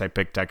brackets, I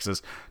picked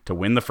Texas to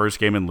win the first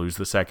game and lose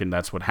the second.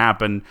 That's what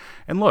happened.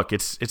 And look,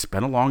 it's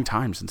been a long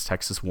time since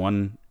Texas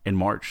won in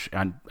March,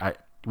 and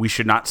we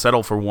should not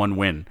settle for 1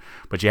 win.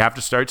 But you have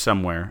to start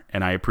somewhere,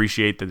 and I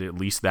appreciate that at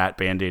least that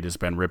Band-Aid has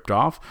been ripped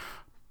off.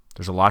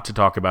 There's a lot to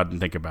talk about and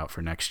think about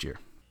for next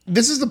year.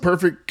 This is the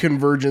perfect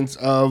convergence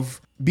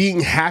of being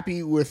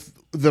happy with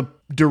the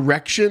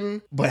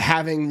direction, but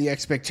having the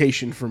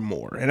expectation for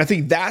more. And I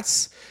think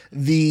that's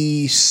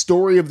the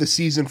story of the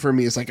season for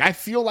me. Is like, I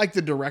feel like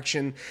the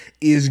direction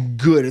is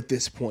good at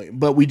this point,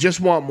 but we just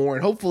want more.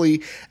 And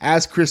hopefully,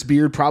 as Chris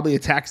Beard probably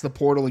attacks the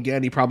portal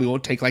again, he probably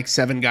won't take like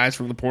 7 guys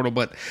from the portal,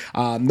 but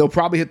they'll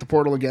probably hit the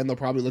portal again. They'll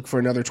probably look for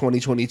another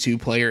 2022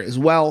 player as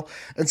well.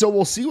 And so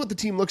we'll see what the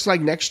team looks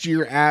like next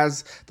year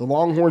as the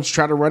Longhorns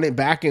try to run it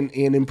back and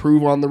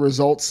improve on the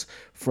results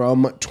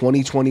from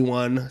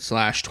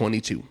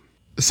 2021/22.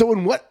 So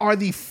in what are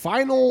the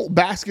final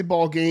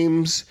basketball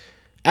games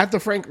at the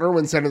Frank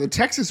Erwin Center, the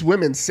Texas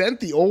women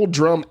sent the old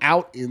drum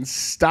out in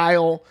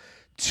style.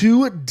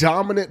 2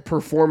 dominant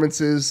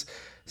performances,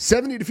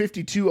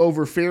 70-52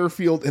 over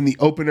Fairfield in the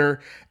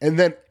opener, and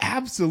then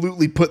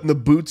absolutely putting the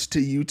boots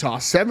to Utah,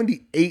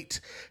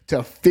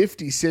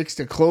 78-56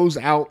 to close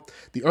out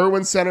the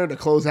Erwin Center, to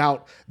close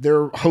out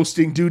their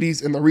hosting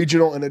duties in the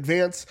regional and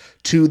advance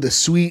to the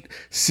Sweet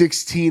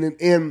 16.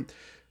 And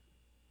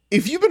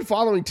if you've been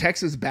following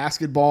Texas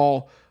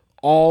basketball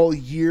all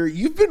year,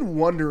 you've been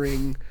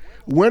wondering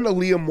when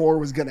Aaliyah Moore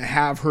was going to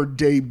have her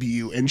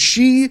debut. And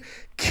she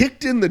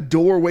kicked in the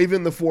door,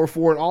 waving the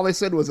 4-4, and all they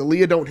said was,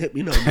 Aaliyah, don't hit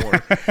me no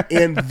more.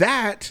 And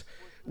that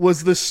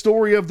was the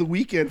story of the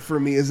weekend for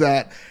me, is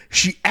that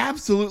she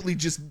absolutely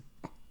just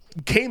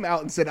came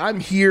out and said, I'm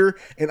here,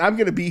 and I'm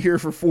going to be here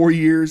for 4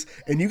 years,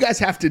 and you guys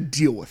have to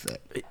deal with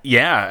it.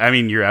 Yeah, I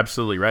mean, you're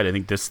absolutely right. I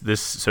think this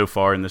so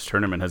far in this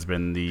tournament has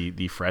been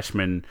the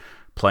freshman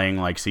playing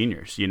like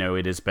seniors.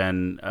 It has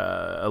been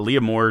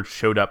Aaliyah Moore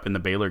showed up in the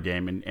Baylor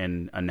game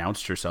and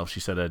announced herself.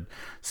 She said a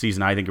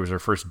season, I think it was her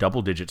first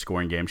double-digit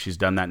scoring game. She's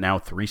done that now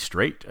 3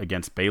 straight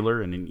against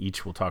Baylor, and in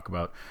each we'll talk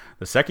about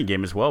the second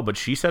game as well. But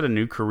she set a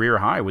new career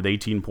high with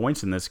 18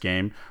 points in this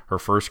game, her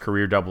first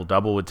career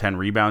double-double with 10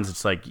 rebounds.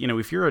 It's like,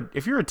 if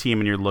you're a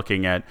team and you're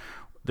looking at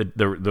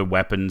the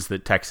weapons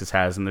that Texas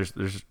has, and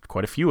there's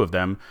quite a few of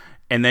them,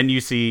 and then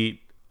you see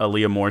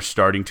Aaliyah Moore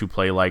starting to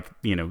play like,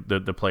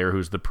 the player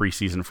who's the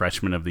preseason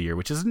freshman of the year,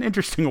 which is an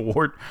interesting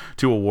award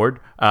to award.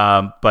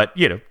 But,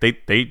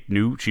 they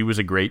knew she was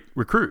a great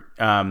recruit.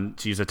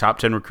 She's a top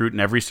 10 recruit in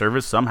every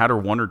service. Some had her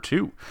 1 or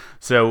 2.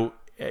 So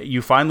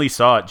you finally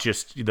saw it,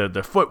 just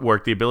the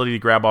footwork, the ability to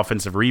grab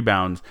offensive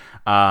rebounds,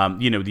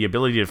 the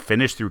ability to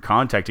finish through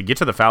contact, to get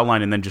to the foul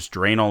line and then just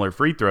drain all her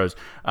free throws.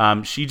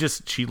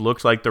 She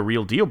looked like the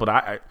real deal.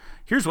 But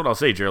here's what I'll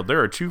say, Gerald. There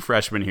are 2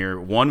 freshmen here.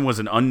 One was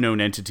an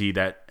unknown entity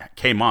that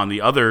came on.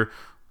 The other,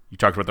 you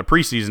talked about the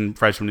preseason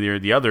freshman of the year.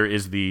 The other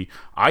is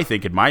I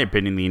think, in my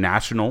opinion, the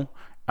national,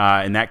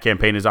 and that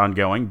campaign is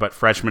ongoing, but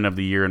freshman of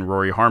the year in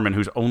Rory Harmon,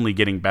 who's only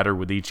getting better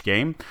with each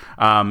game.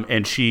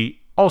 And she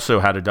also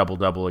had a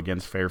double-double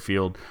against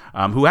Fairfield,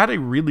 who had a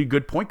really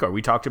good point guard.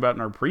 We talked about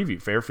in our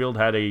preview. Fairfield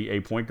had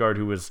a point guard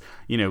who was,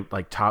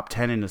 like top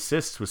 10 in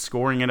assists, was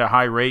scoring at a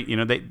high rate.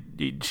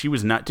 She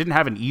didn't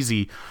have an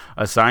easy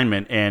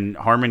assignment, and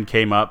Harmon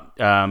came up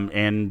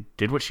and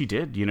did what she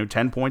did.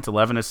 10 points,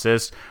 11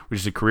 assists, which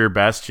is a career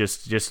best.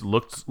 Just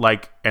looked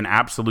like an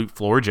absolute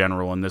floor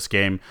general in this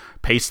game.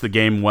 Paced the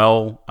game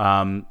well.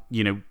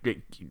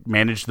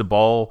 Managed the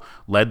ball,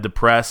 led the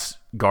press,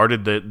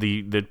 guarded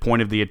the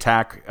point of the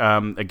attack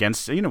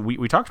against.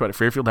 We talked about it.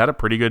 Fairfield had a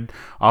pretty good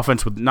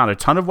offense with not a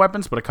ton of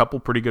weapons, but a couple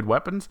pretty good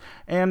weapons.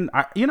 And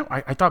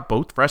I thought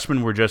both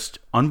freshmen were just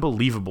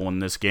unbelievable in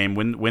this game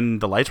when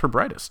the lights were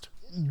brightest.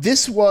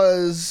 This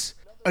was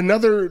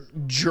another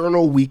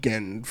journal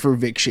weekend for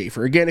Vic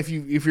Schaefer. Again, if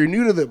you're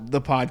new to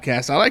the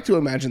podcast, I like to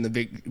imagine that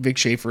Vic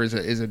Schaefer is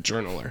a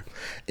journaler,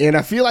 and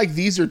I feel like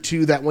these are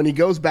two that when he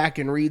goes back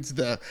and reads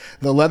the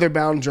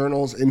leather-bound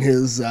journals in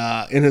his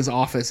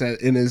office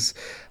in his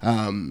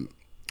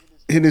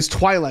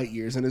twilight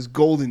years, in his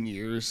golden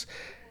years,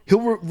 he'll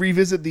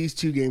revisit these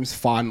two games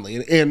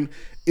fondly, and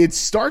it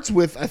starts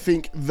with, I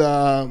think,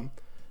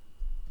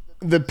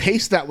 the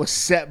pace that was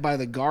set by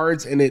the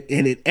guards, and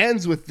it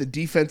ends with the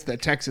defense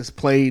that Texas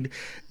played,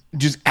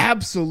 just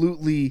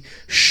absolutely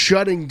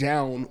shutting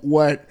down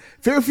what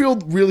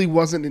Fairfield really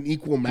wasn't an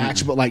equal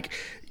match, but like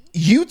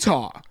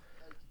Utah,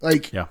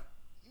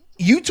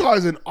 Utah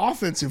is an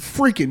offensive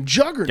freaking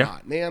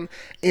juggernaut, man.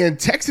 And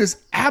Texas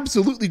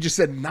absolutely just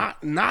said,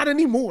 not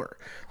anymore.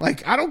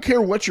 Like, I don't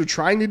care what you're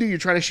trying to do. You're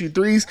trying to shoot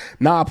threes,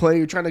 nah, play.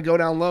 You're trying to go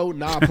down low,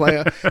 nah,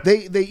 play.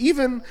 They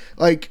even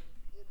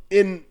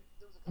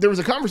there was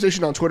a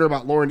conversation on Twitter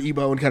about Lauren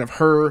Ebo and kind of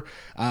her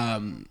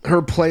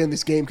play in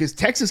this game, because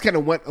Texas kind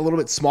of went a little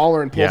bit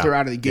smaller and pulled her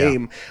out of the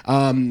game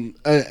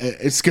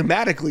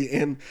schematically,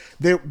 and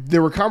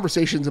there were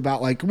conversations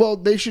about like, well,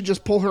 they should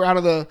just pull her out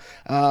of the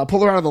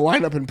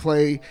lineup and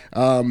play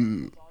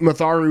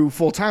Matharu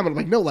full time. And I'm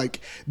like, no,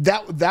 like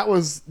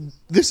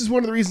this is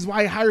one of the reasons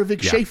why I hire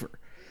Vic Schaefer.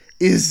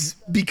 Is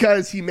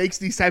because he makes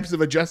these types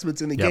of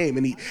adjustments in the game,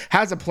 and he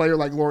has a player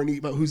like Lauren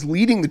Ebo who's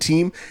leading the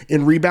team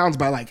in rebounds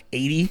by like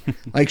 80.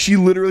 Like, she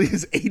literally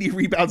is 80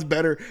 rebounds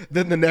better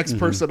than the next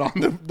person on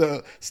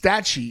the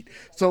stat sheet.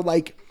 So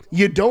like,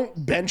 you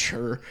don't bench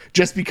her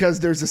just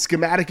because there's a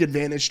schematic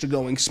advantage to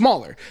going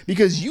smaller,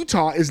 because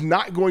Utah is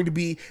not going to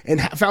be,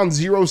 and found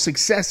zero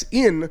success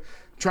in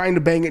trying to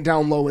bang it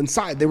down low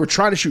inside. They were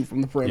trying to shoot from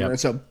the perimeter, and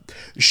so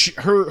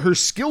her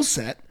skill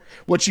set,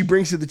 what she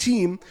brings to the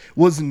team,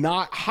 was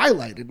not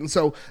highlighted. And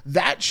so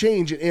that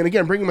change, and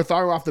again, bringing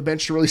Matharu off the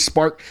bench to really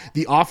spark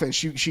the offense,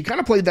 she kind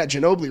of played that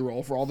Ginobili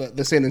role for all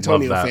the San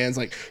Antonio fans.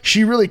 Like,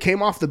 she really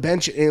came off the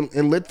bench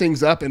and lit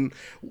things up, and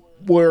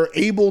was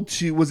able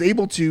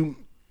to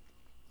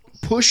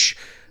push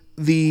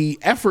the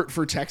effort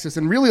for Texas,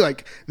 and really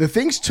like the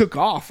things took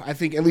off, I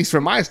think, at least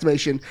from my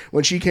estimation,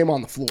 when she came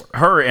on the floor.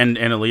 Her and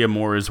Aaliyah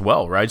Moore as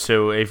well, right?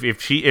 So if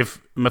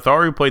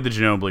Matharu played the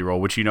Ginobili role,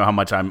 which you know how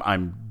much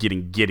I'm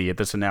getting giddy at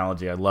this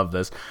analogy, I love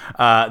this,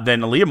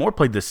 then Aaliyah Moore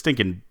played the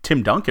stinking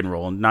Tim Duncan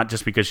role, and not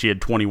just because she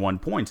had 21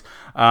 points,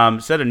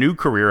 set a new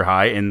career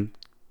high in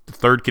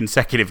third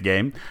consecutive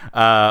game,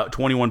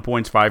 21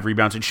 points, 5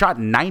 rebounds, and shot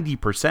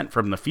 90%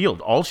 from the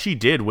field. All she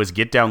did was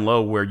get down low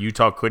where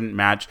Utah couldn't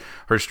match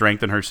her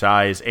strength and her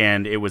size,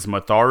 and it was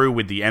Matharu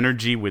with the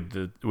energy, with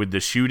the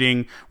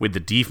shooting, with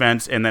the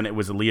defense, and then it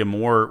was Aaliyah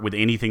Moore with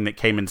anything that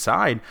came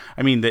inside.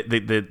 I mean,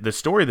 the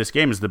story of this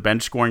game is the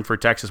bench scoring for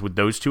Texas with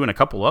those two and a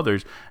couple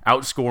others,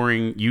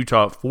 outscoring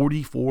Utah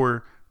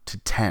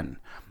 44-10.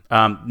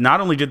 Not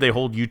only did they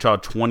hold Utah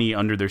 20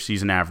 under their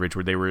season average,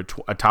 where they were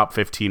a top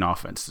 15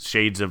 offense,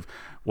 shades of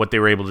what they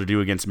were able to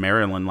do against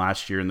Maryland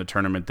last year in the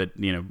tournament, that,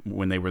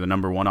 when they were the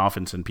number one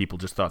offense and people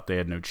just thought they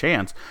had no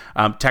chance.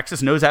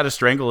 Texas knows how to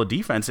strangle a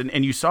defense,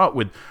 and you saw it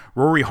with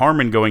Rory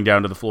Harmon going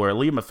down to the floor,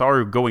 Aaliyah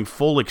Matharu going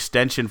full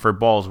extension for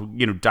balls,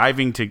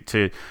 diving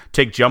to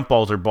take jump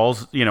balls or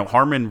balls,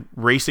 Harmon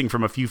racing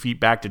from a few feet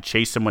back to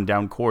chase someone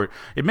down court.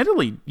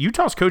 Admittedly,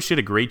 Utah's coach did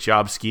a great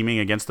job scheming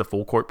against the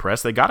full court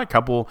press. They got a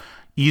couple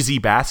easy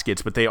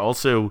baskets, but they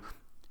also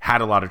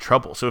had a lot of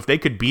trouble. So if they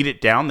could beat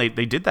it down, they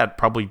did that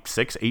probably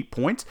 6-8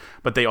 points,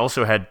 but they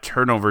also had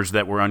turnovers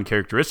that were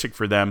uncharacteristic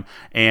for them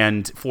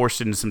and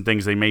forced into some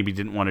things they maybe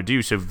didn't want to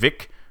do. So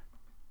Vic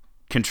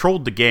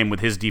controlled the game with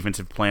his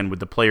defensive plan, with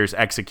the players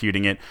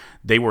executing it.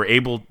 They were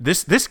able,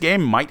 this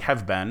game might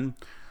have been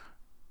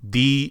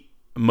the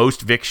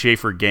most Vic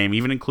Schaefer game,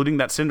 even including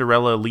that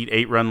Cinderella Elite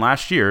 8 run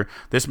last year.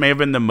 This may have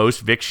been the most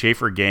Vic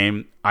Schaefer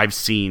game I've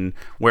seen,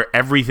 where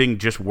everything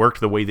just worked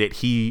the way that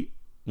he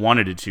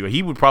wanted it to.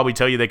 He would probably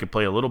tell you they could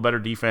play a little better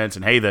defense,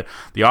 and hey, the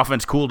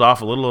offense cooled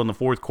off a little in the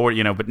fourth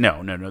quarter, but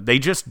no. They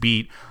just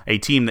beat a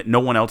team that no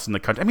one else in the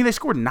country. I mean, they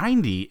scored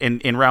 90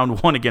 in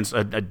round one against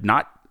a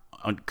not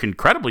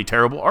incredibly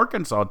terrible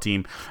Arkansas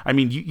team. I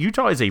mean,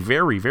 Utah is a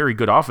very, very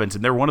good offense,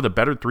 and they're one of the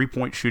better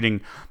three-point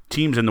shooting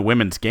teams in the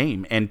women's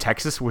game. And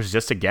Texas was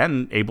just,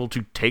 again, able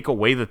to take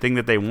away the thing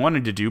that they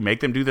wanted to do,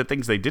 make them do the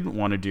things they didn't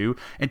want to do.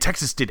 And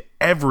Texas did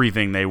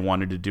everything they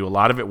wanted to do. A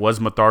lot of it was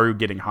Matharu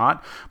getting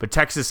hot, but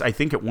Texas, I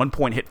think, at one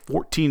point hit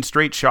 14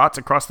 straight shots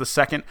across the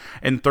second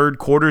and third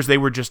quarters. They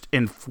were just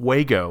in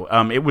fuego.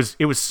 It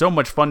was so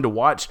much fun to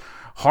watch.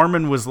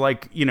 Harmon was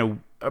like,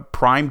 a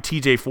prime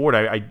TJ Ford.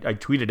 I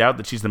tweeted out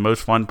that she's the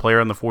most fun player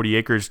on the 40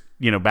 Acres,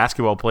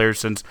 basketball player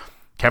since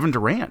Kevin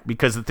Durant,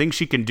 because the things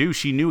she can do,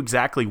 she knew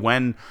exactly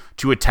when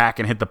to attack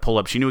and hit the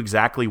pull-up. She knew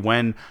exactly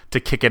when to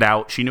kick it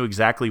out. She knew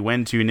exactly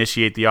when to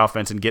initiate the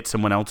offense and get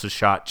someone else's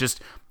shot. Just,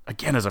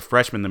 again, as a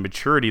freshman, the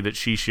maturity that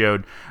she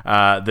showed,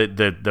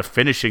 the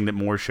finishing that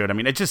Moore showed. I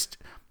mean,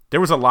 there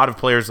was a lot of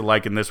players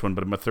alike in this one,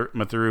 but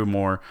Mathurin,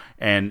 Moore,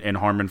 and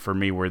Harmon for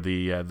me were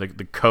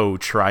the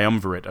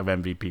co-triumvirate of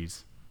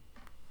MVPs.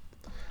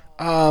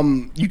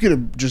 You could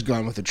have just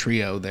gone with a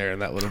trio there,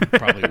 and that would have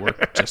probably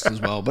worked just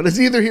as well. But it's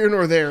neither here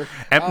nor there.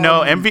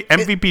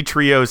 MVP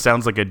trio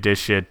sounds like a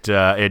dish at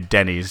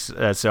Denny's,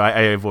 so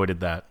I avoided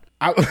that.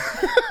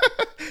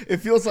 It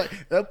feels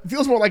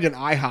more like an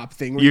IHOP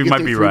thing. Where you get might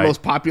the be three right.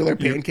 most popular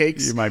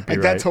pancakes. You might be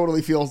right. That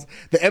totally feels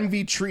the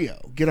MV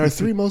trio. Get our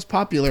three most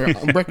popular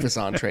breakfast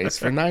entrees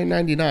for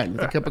 $9.99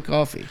 with a cup of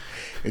coffee.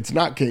 It's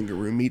not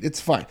kangaroo meat. It's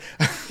fine.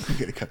 I'm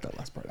gonna cut that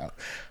last part out.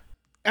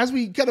 As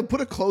we kind of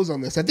put a close on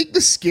this, I think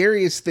the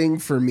scariest thing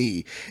for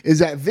me is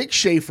that Vic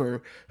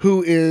Schaefer,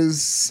 who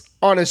is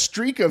on a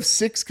streak of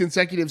 6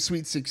 consecutive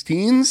Sweet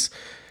 16s,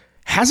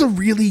 has a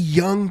really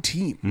young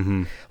team.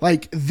 Mm-hmm.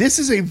 Like, this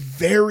is a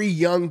very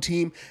young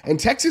team, and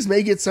Texas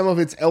may get some of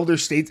its elder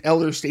states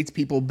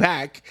people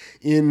back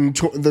in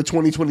the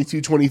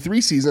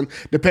 2022-23 season,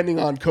 depending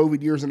on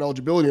COVID years and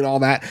eligibility and all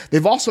that.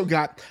 They've also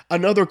got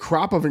another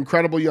crop of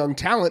incredible young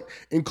talent,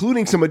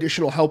 including some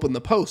additional help in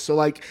the post. So,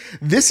 like,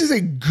 this is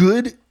a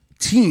good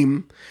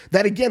team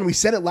that, again, we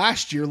said it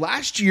last year.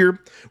 Last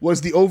year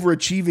was the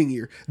overachieving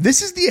year.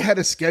 This is the ahead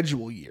of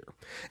schedule year.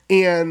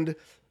 And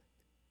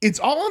it's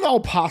all in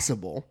all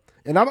possible,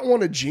 and I don't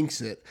want to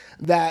jinx it,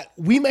 that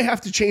we may have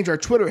to change our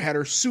Twitter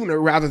header sooner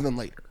rather than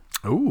later.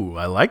 Ooh,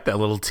 I like that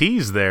little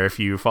tease there. If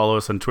you follow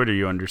us on Twitter,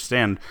 you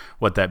understand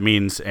what that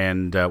means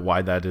and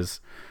why that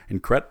is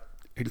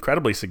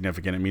incredibly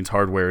significant. It means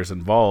hardware is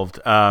involved.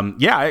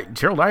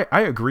 Gerald, I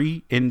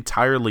agree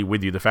entirely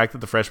with you. The fact that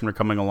the freshmen are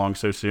coming along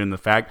so soon, the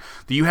fact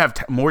that you have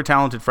more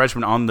talented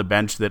freshmen on the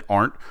bench that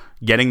aren't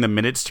getting the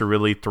minutes to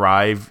really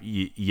thrive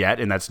yet,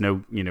 and that's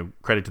no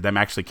credit to them.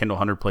 Actually, Kendall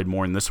Hunter played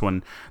more in this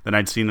one than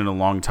I'd seen in a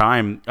long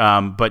time,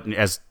 but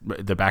as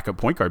the backup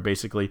point guard,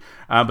 basically.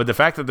 But the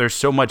fact that there's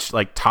so much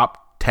like top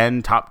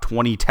 10, top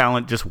 20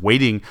 talent just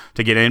waiting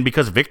to get in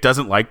because Vic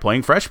doesn't like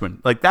playing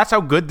freshmen. Like, that's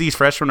how good these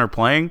freshmen are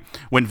playing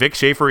when Vic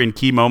Schaefer in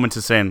key moments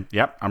is saying,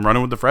 yep, I'm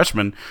running with the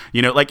freshmen.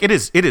 Like, it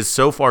is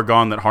so far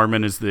gone that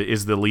Harmon is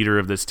the leader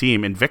of this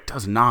team, and Vic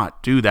does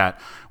not do that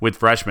with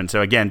freshmen.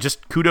 So again,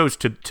 just kudos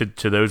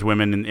to those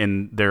women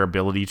in their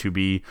ability to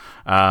be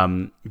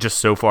just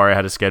so far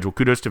ahead of schedule.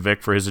 Kudos to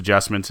Vic for his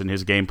adjustments and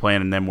his game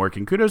plan and them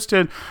working. Kudos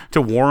to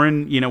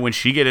Warren, when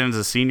she get in as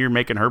a senior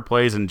making her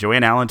plays, and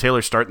Joanne Allen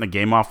Taylor starting the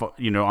game off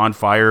on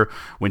fire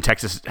when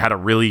Texas had a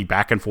really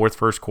back and forth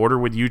first quarter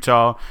with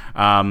Utah.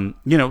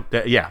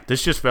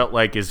 This just felt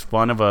like as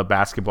fun of a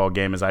basketball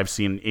game as I've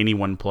seen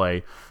anyone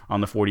play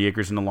on the 40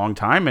 acres in a long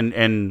time.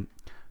 And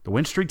the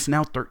win streak's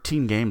now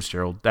 13 games,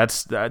 Gerald.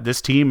 That's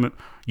this team.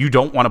 You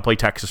don't want to play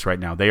Texas right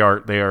now. They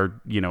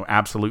are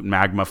absolute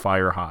magma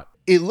fire hot.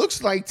 It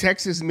looks like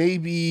Texas may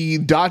be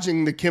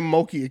dodging the Kim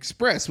Mulkey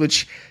Express,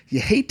 which you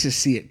hate to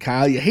see it,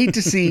 Kyle. You hate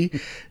to see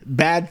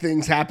bad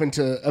things happen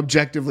to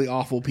objectively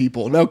awful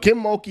people. Now,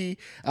 Kim Mulkey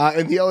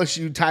and the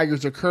LSU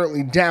Tigers are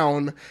currently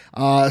down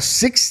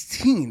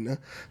 16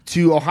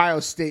 to Ohio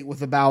State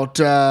with about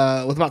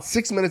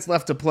 6 minutes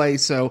left to play.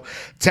 So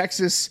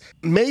Texas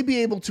may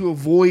be able to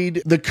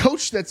avoid the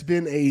coach that's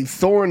been a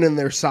thorn in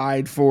their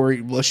side for,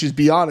 let's just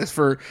be honest,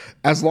 for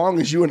as long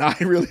as you and I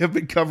really have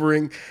been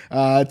covering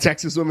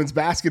Texas women's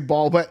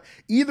basketball. But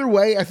either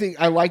way, I think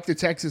I like the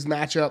Texas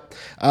matchup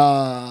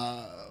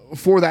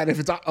for that. If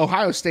it's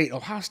Ohio State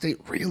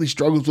really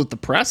struggles with the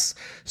press.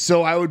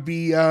 So I would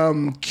be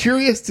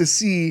curious to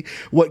see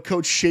what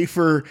Coach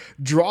Schaefer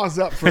draws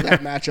up for that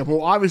matchup.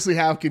 We'll obviously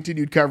have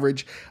continued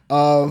coverage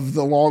of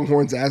the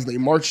Longhorns as they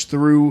march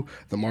through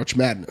the March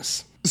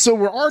Madness. So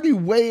we're already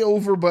way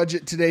over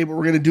budget today, but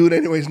we're going to do it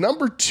anyways.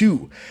 Number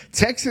 2,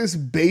 Texas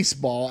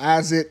baseball,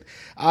 as it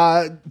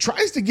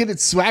tries to get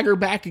its swagger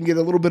back and get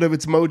a little bit of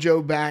its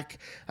mojo back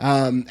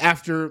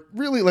after,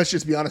 really, let's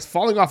just be honest,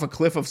 falling off a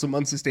cliff of some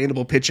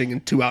unsustainable pitching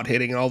and 2-out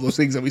hitting and all those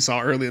things that we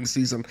saw early in the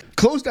season.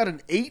 Closed out an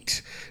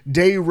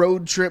 8-day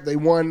road trip. They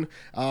won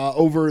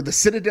over the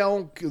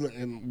Citadel,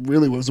 and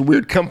really was a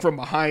weird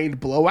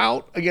come-from-behind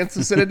blowout against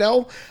the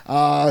Citadel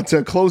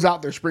to close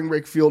out their spring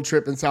break field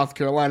trip in South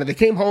Carolina. They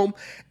came home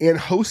and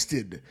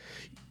hosted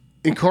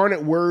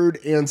Incarnate Word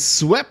and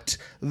swept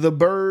the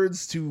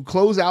Birds to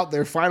close out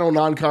their final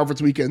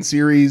non-conference weekend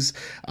series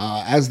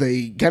as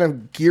they kind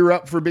of gear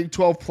up for Big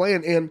 12 play.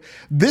 And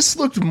this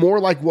looked more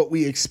like what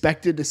we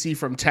expected to see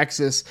from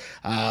Texas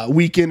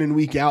week in and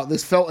week out.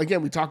 This felt,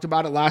 again, we talked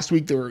about it last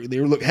week. They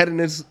were heading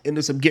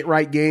into some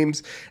get-right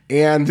games,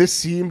 and this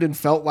seemed and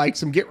felt like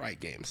some get-right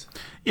games.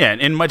 Yeah,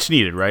 and much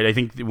needed, right? I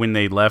think when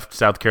they left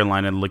South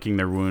Carolina licking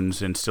their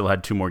wounds and still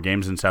had 2 more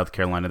games in South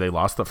Carolina, they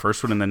lost the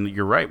first one, and then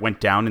you're right, went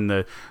down in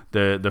the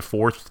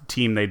fourth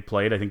team they'd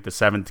played, I think the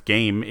 7th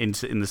game in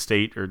the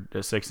state, or the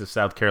 6th of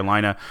South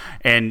Carolina,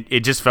 and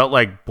it just felt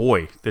like,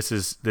 boy, this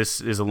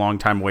is a long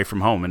time away from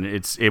home, and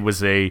it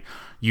was a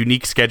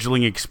unique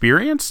scheduling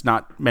experience.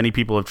 Not many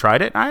people have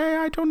tried it.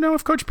 I don't know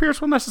if Coach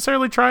Pierce will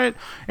necessarily try it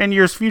in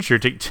years future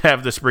to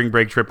have the spring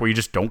break trip where you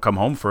just don't come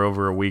home for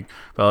over a week.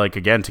 But like,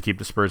 again, to keep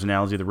the Spurs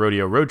analogy, the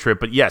rodeo road trip.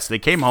 But yes, they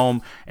came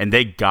home and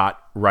they got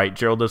right.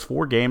 Gerald, those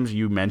 4 games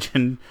you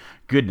mentioned,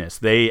 goodness,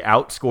 they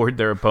outscored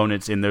their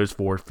opponents in those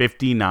 4,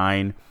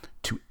 59-8.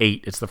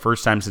 It's the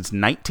first time since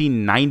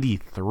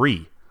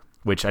 1993.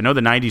 Which I know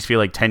the 90s feel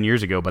like 10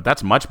 years ago, but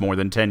that's much more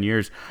than 10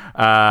 years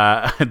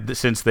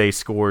since they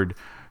scored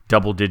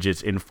double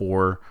digits in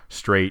 4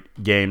 straight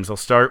games. I'll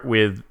start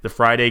with the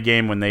Friday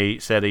game when they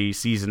set a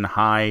season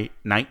high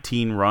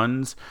 19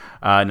 runs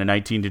and a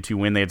 19-2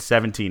 win. They had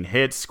 17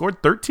 hits,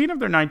 scored 13 of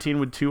their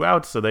 19 with 2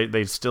 outs, so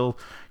they still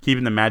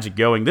keeping the magic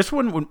going. This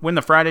one, when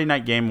the Friday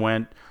night game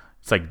went,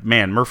 it's like,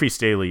 man, Murphy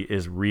Staley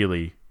is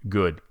really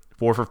good.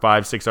 4 for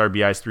 5, 6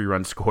 RBIs, 3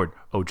 runs scored.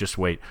 Oh, just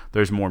wait.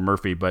 There's more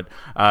Murphy. But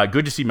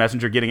good to see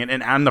Messenger getting it.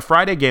 And on the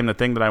Friday game, the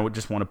thing that I would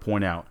just want to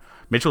point out,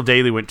 Mitchell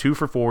Daly went 2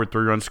 for 4 with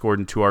 3 runs scored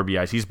and 2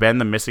 RBIs. He's been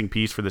the missing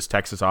piece for this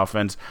Texas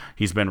offense.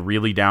 He's been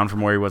really down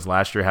from where he was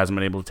last year, hasn't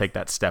been able to take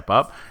that step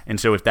up. And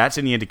so if that's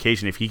any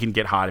indication, if he can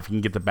get hot, if he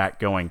can get the bat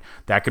going,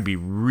 that could be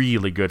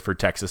really good for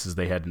Texas as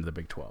they head into the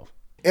Big 12.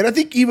 And I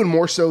think even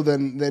more so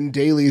than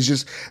Daly is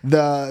just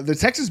the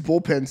Texas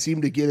bullpen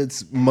seemed to get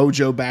its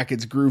mojo back,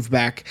 its groove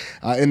back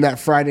in that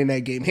Friday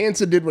night game.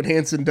 Hansen did what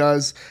Hansen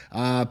does,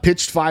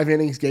 pitched 5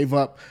 innings, gave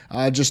up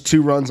just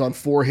 2 runs on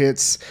 4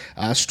 hits,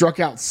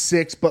 struck out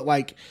 6, but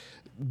like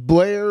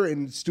Blair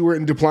and Stewart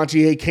and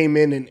Duplantier came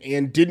in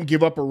and didn't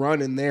give up a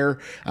run in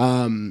their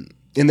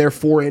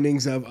 4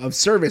 innings of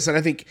service. And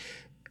I think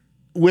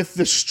with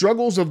the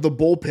struggles of the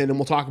bullpen, and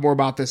we'll talk more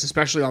about this,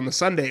 especially on the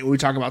Sunday, when we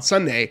talk about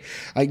Sunday,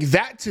 like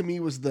that to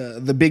me was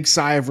the big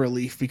sigh of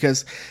relief,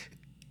 because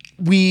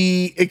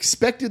we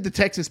expected the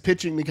Texas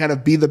pitching to kind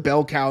of be the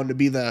bell cow and to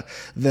be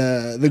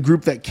the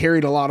group that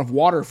carried a lot of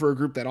water for a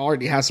group that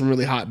already has some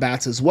really hot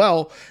bats as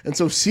well. And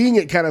so seeing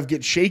it kind of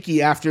get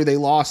shaky after they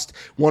lost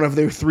one of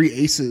their 3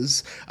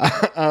 aces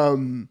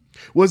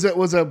was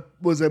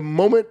a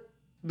moment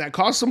that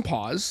caused some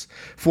pause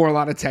for a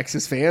lot of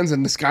Texas fans,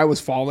 and the sky was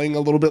falling a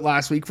little bit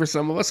last week for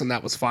some of us, and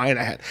that was fine.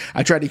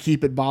 I tried to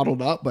keep it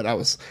bottled up, but I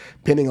was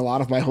pinning a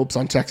lot of my hopes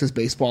on Texas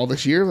baseball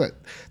this year.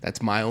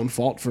 That's my own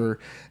fault for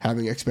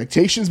having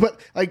expectations. But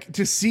like,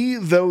 to see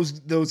those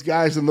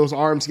guys and those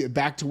arms get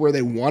back to where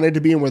they wanted to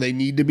be and where they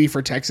need to be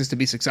for Texas to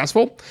be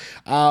successful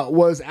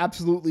was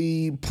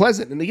absolutely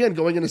pleasant. And again,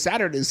 going into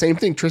Saturday, the same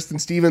thing. Tristan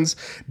Stevens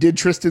did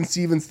Tristan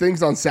Stevens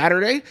things on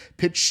Saturday,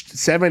 pitched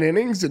 7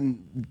 innings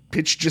and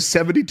pitched just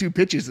 72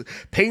 pitches,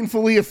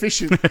 painfully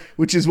efficient,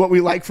 which is what we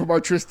like from our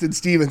Tristan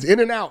Stevens. In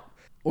and out,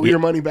 or your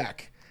money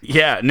back.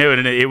 Yeah, no,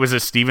 it was a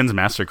Stevens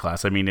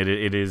masterclass. I mean,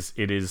 it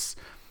is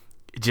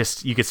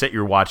just, you could set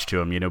your watch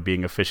to him,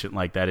 being efficient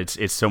like that.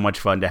 It's so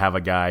much fun to have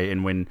a guy.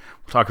 And when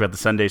we'll talk about the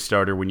Sunday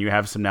starter, when you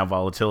have some now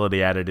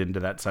volatility added into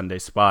that Sunday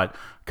spot,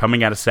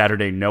 coming out of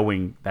Saturday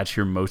knowing that's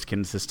your most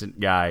consistent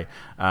guy,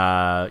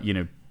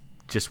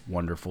 just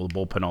wonderful. The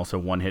bullpen also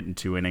 1 hit in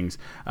 2 innings.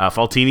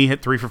 Faltini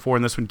hit 3 for 4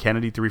 in this one.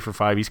 Kennedy 3 for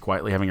 5. He's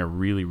quietly having a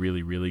really,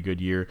 really, really good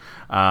year.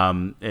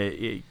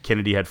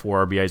 Kennedy had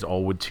 4 RBIs,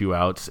 all with 2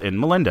 outs. And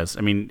Melendez,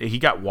 I mean, he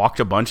got walked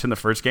a bunch in the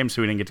first game,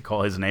 so we didn't get to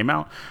call his name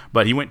out.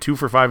 But he went 2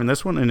 for 5 in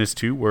this one, and his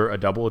 2 were a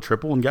double, a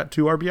triple, and got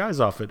 2 RBIs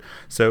off it.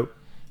 So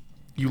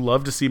you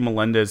love to see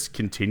Melendez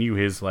continue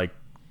his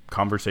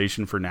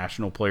conversation for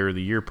National Player of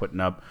the Year, putting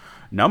up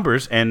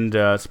numbers. And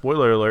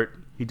spoiler alert,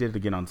 he did it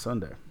again on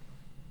Sunday.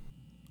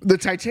 The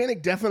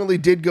Titanic definitely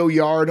did go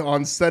yard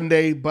on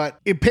Sunday, but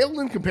it paled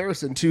in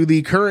comparison to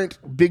the current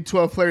Big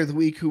 12 Player of the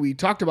Week, who we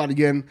talked about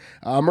again.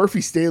 Murphy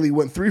Staley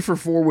went 3 for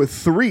 4 with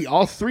 3.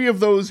 All 3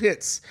 of those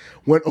hits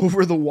went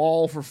over the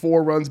wall for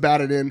 4 runs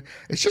batted in.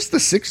 It's just the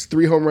 6th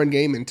 3-home run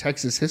game in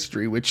Texas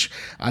history, which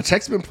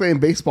Tech's been playing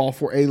baseball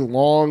for a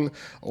long,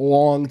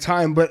 long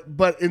time.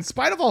 But in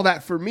spite of all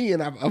that, for me,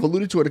 and I've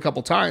alluded to it a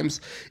couple times,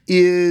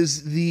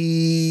 is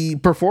the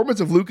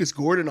performance of Lucas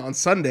Gordon on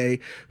Sunday,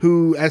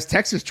 who, as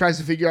Texas tries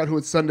to figure out who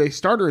its Sunday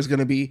starter is going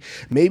to be,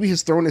 maybe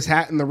has thrown his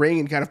hat in the ring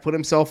and kind of put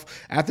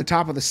himself at the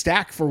top of the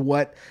stack for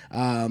what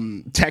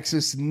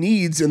Texas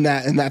needs in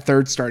that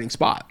 3rd starting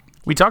spot.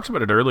 We talked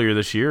about it earlier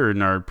this year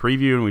in our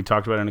preview, and we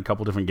talked about it in a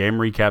couple different game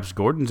recaps.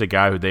 Gordon's a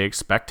guy who they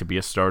expect to be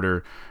a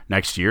starter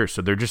next year.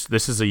 So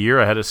this is a year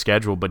ahead of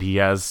schedule, but he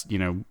has,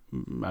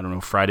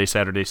 Friday,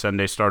 Saturday,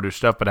 Sunday starter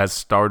stuff, but has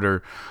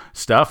starter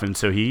stuff. And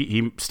so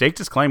he staked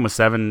his claim with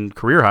 7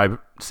 career high,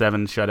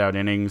 7 shutout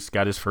innings,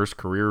 got his first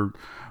career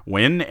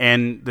win.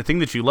 And the thing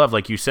that you love,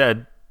 like you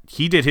said,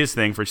 he did his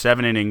thing for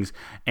 7 innings,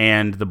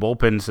 and the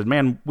bullpen said,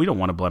 man, we don't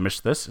want to blemish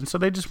this. And so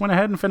they just went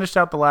ahead and finished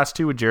out the last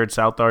 2 with Jared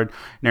Southard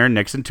and Aaron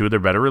Nixon, 2 of their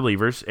better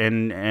relievers,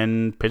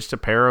 and pitched a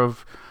pair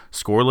of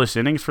scoreless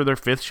innings for their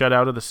 5th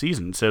shutout of the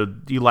season. So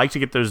you like to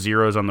get those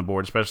zeros on the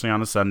board, especially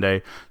on a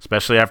Sunday,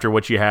 especially after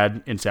what you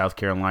had in South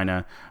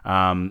Carolina.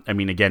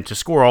 Again, to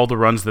score all the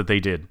runs that they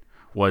did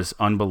was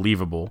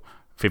unbelievable.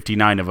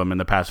 59 of them in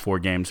the past 4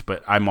 games,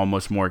 but I'm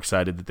almost more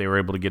excited that they were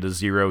able to get a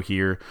 0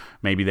 here.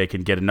 Maybe they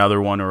can get another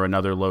one or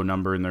another low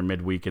number in their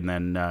midweek and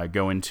then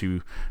go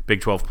into Big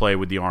 12 play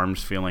with the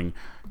arms feeling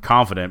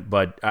confident.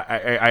 But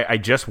I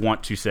just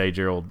want to say,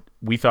 Gerald,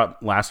 we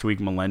thought last week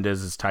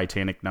Melendez's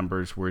Titanic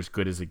numbers were as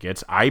good as it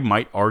gets. I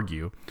might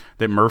argue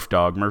that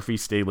Murphy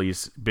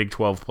Staley's Big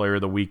 12 Player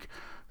of the Week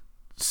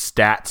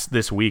stats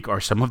this week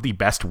are some of the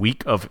best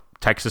week of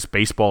Texas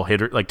baseball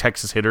hitter, like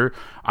Texas hitter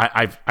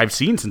I've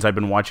seen since I've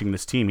been watching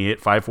this team. He hit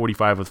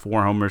 .545 with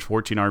 4 homers,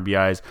 14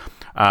 RBIs,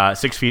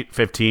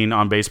 6.15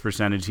 on base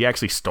percentage. He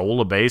actually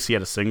stole a base. He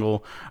had a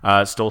single,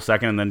 stole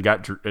second, and then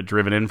got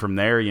driven in from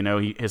there.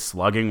 His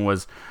slugging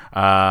was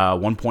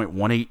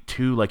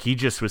 1.182. Like, he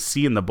just was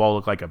seeing the ball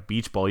look like a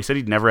beach ball. He said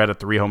he'd never had a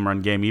 3 home run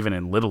game even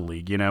in Little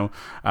League.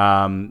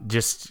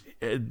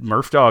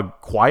 Murph Dog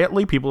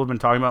quietly, people have been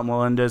talking about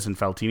Melendez and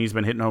Faltini's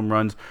been hitting home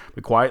runs,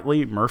 but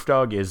quietly Murph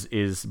Dog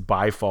is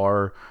by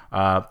far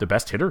the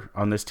best hitter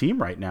on this team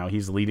right now.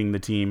 He's leading the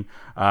team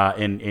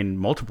in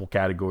multiple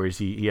categories.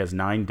 He has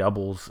 9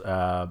 doubles,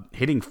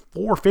 hitting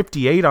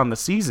 .458 on the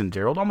season,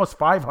 Gerald, almost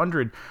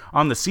 500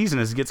 on the season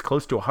as he gets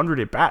close to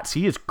 100 at bats.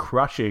 He is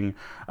crushing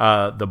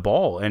the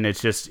ball, and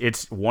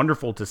it's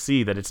wonderful to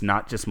see that it's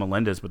not just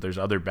Melendez, but there's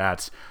other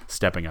bats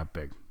stepping up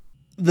big.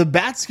 The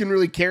bats can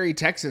really carry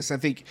Texas, I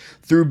think,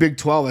 through Big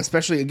 12,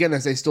 especially, again,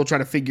 as they still try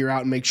to figure out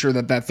and make sure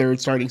that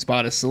 3rd starting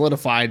spot is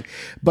solidified.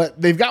 But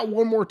they've got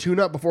one more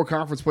tune-up before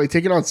conference play,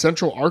 taking on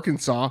Central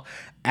Arkansas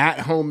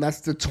at home.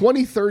 That's the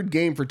 23rd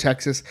game for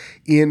Texas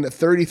in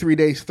 33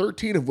 days,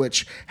 13 of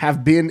which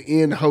have been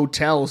in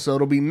hotels. So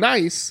it'll be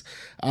nice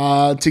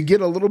to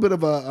get a little bit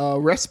of a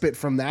respite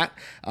from that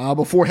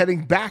before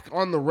heading back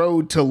on the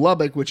road to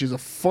Lubbock, which is a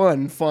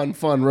fun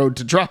road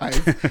to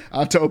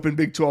drive to open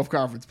Big 12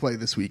 conference play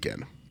this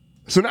weekend.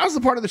 So now's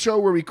the part of the show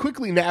where we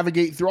quickly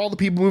navigate through all the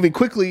people moving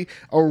quickly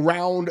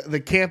around the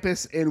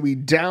campus, and we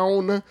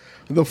down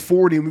the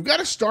 40. And we've got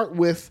to start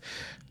with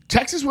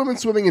Texas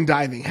women's swimming and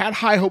diving. Had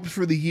high hopes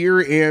for the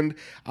year, and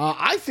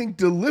I think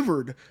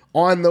delivered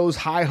on those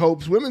high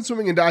hopes. Women's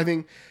swimming and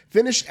diving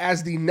finished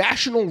as the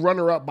national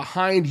runner-up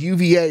behind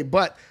UVA,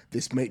 but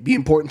this may be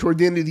important toward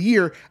the end of the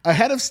year,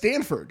 ahead of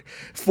Stanford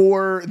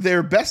for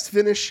their best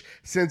finish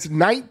since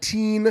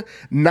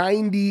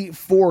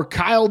 1994.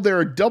 Kyle, there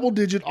are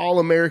double-digit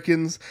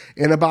All-Americans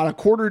and about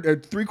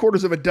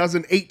 3/4 of a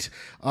dozen 8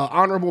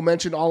 honorable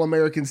mention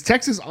All-Americans.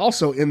 Texas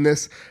also in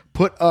this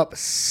put up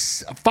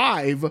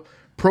 5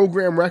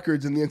 program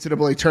records in the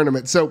NCAA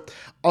tournament. So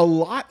a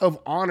lot of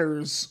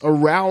honors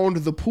around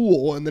the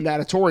pool and the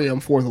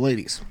natatorium for the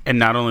ladies. And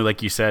not only,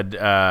 like you said,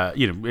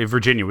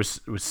 Virginia was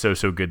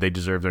so good. They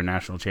deserved their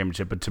national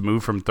championship. But to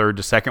move from 3rd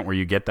to 2nd, where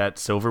you get that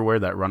silverware,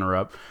 that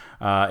runner-up,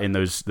 in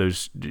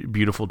those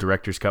beautiful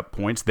Directors Cup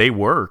points, they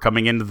were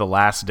coming into the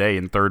last day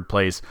in 3rd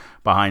place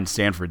behind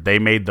Stanford. They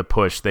made the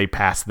push. They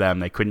passed them.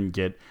 They couldn't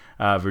get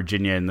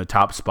Virginia in the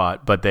top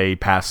spot, but they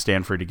passed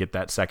Stanford to get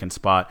that 2nd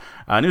spot.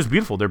 And it was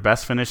beautiful. Their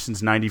best finish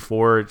since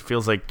 94. It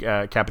feels like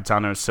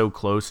Capitano is so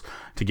close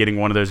to getting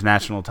one of those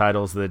national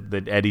titles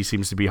that Eddie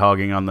seems to be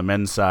hogging on the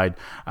men's side.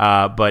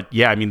 But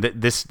yeah,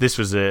 this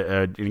was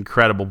an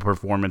incredible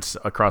performance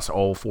across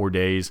all 4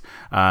 days.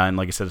 And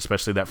like I said,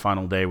 especially that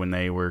final day when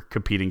they were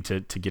competing to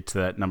get to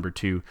that number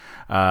 2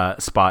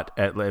 spot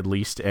at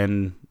least.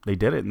 And they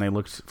did it, and they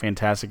looked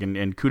fantastic.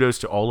 And kudos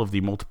to all of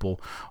the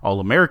multiple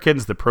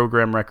All-Americans, the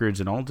program records,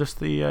 and all just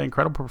the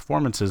incredible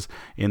performances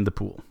in the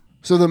pool.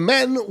 So the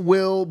men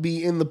will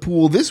be in the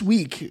pool this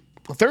week,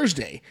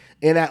 Thursday,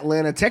 in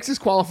Atlanta. Texas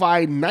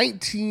qualified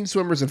 19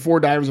 swimmers and 4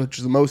 divers, which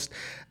is the most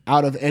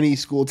out of any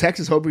school.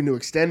 Texas hoping to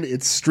extend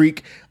its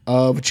streak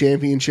of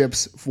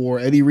championships for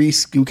Eddie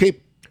Reese,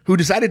 who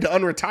decided to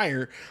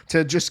unretire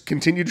to just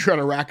continue to try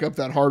to rack up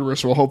that hardware.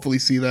 So we'll hopefully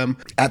see them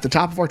at the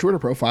top of our Twitter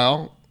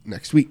profile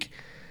next week.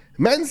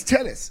 Men's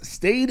tennis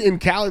stayed in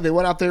Cali. They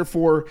went out there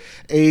for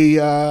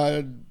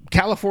a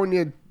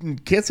California,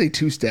 can't say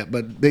two-step,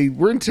 but they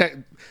were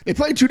they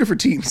played 2 different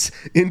teams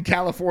in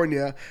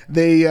California.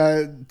 They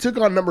took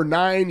on number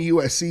 9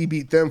 USC,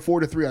 beat them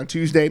 4-3 on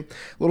Tuesday.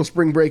 Little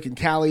spring break in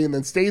Cali, and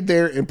then stayed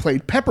there and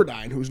played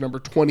Pepperdine, who's number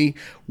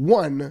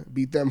 21,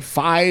 beat them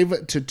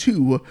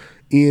 5-2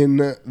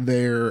 in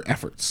their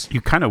efforts.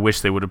 You kind of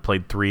wish they would have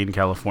played 3 in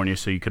California,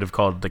 so you could have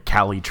called it the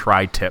Cali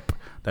Tri-Tip.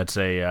 That's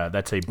a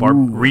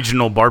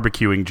regional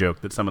barbecuing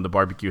joke that some of the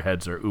barbecue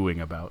heads are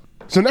oohing about.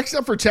 So next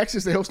up for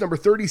Texas, they host number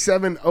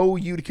 37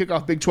 OU to kick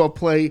off Big 12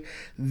 play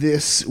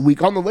this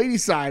week. On the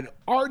ladies' side,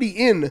 already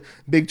in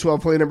Big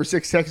 12 play, number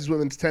 6 Texas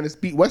women's tennis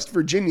beat West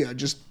Virginia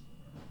just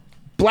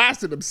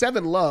blasted them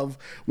 7-love,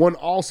 won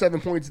all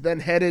 7 points, then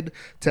headed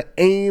to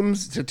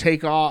Ames to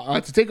take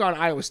on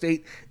Iowa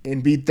State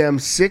and beat them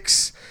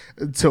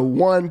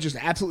 6-1. Just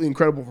absolutely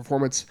incredible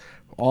performance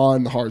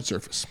on the hard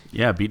surface.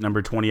 Yeah, beat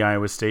number 20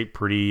 Iowa State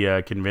pretty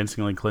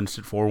convincingly, clinched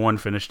it 4-1,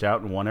 finished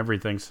out and won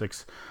everything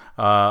 6-1.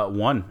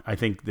 I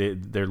think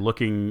they're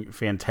looking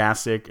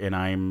fantastic, and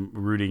I'm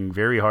rooting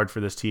very hard for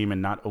this team,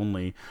 and not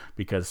only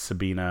because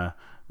Sabina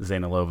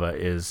Zainalova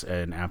is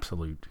an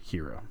absolute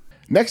hero.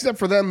 Next up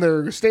for them,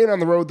 they're staying on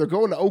the road. They're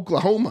going to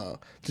Oklahoma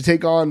to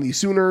take on the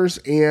Sooners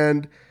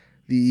and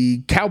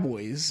the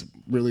Cowboys,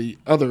 really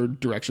other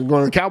direction.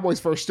 Going to the Cowboys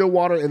first,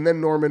 Stillwater, and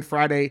then Norman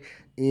Friday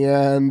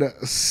and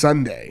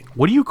Sunday.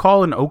 What do you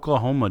call an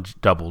Oklahoma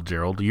double,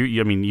 Gerald?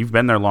 I mean, you've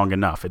been there long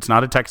enough. It's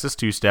not a Texas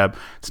two-step.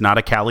 It's not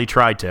a Cali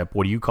tri-tip.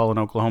 What do you call an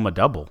Oklahoma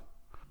double?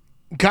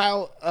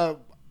 Kyle,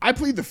 I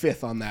plead the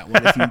fifth on that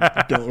one. If you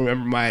don't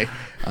remember my,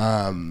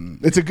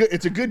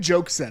 it's a good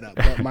joke setup.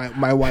 But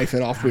my wife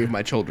and all 3 of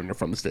my children are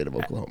from the state of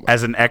Oklahoma.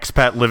 As an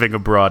expat living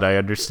abroad, I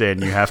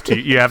understand you have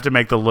to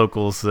make the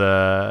locals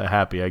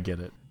happy. I get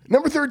it.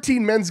 Number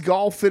 13 men's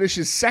golf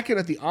finishes second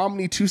at the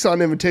Omni Tucson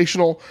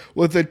Invitational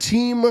with a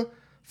team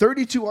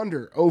 32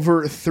 under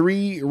over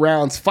 3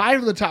 rounds. 5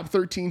 of the top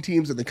 13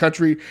 teams in the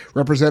country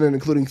represented,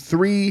 including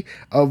 3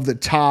 of the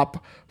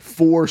top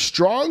 4.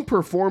 Strong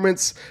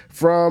performance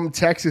from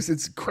Texas.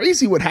 It's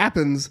crazy what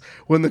happens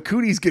when the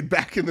Cooties get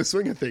back in the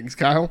swing of things,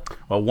 Kyle.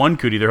 Well, one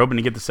Cootie, they're hoping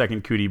to get the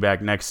second Cootie back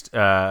in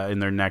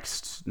their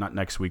next, not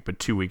next week, but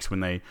 2 weeks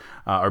when they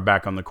are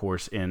back on the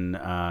course in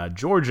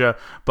Georgia.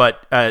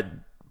 But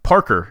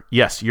Parker,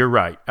 yes, you're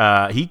right.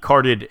 He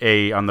carded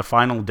on the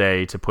final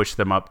day to push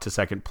them up to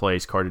second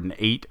place, carded an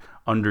 8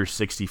 under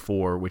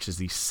 64, which is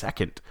the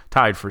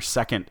tied for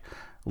second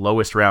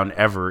lowest round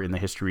ever in the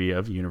history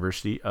of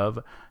University of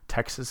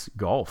Texas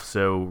golf.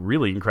 So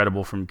really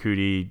incredible from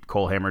Cootie,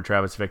 Cole Hammer,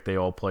 Travis Vick. They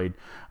all played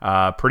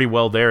pretty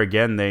well there.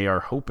 Again, they are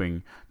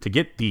hoping to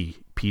get the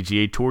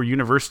PGA Tour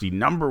University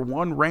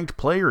 #1 ranked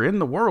player in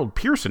the world,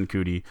 Pearson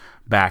Cootie,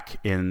 back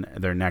in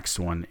their next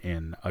one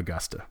in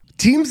Augusta.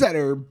 Teams that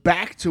are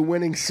back to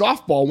winning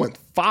softball went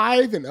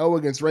 5-0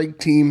 against ranked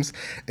teams,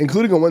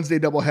 including a Wednesday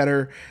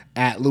doubleheader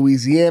at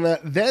Louisiana.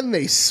 Then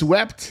they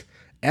swept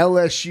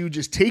LSU,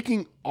 just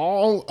taking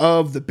all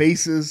of the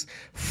bases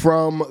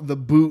from the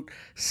boot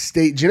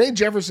state. Janae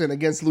Jefferson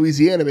against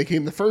Louisiana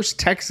became the first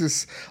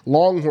Texas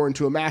Longhorn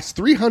to amass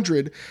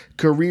 300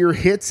 career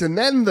hits, and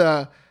then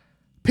the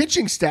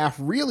pitching staff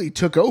really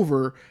took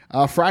over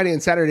Friday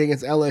and Saturday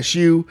against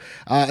LSU.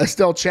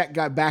 Estelle Cech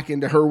got back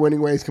into her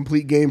winning ways.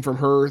 Complete game from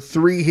her.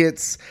 3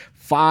 hits,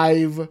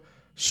 5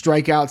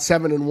 strikeouts,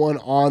 7-1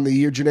 on the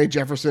year. Janae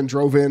Jefferson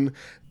drove in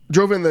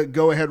the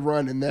go-ahead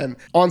run. And then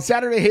on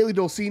Saturday, Haley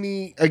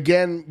Dolcini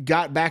again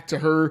got back to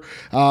her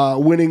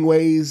winning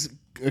ways.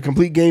 A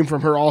complete game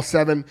from her, all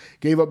 7.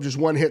 Gave up just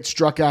 1 hit,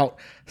 struck out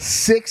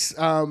 6.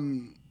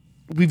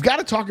 We've got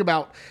to talk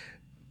about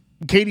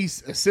Katie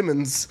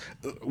Simmons.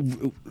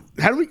 What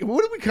did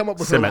we come up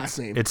with her last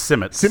name? It's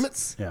Simmons.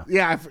 Simmons?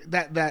 Yeah.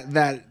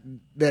 That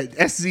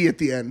SZ at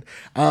the end.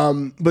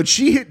 But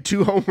she hit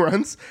 2 home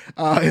runs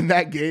in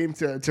that game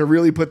to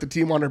really put the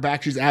team on her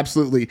back. She's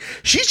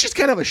just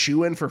kind of a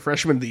shoo-in for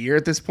freshman of the year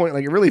at this point.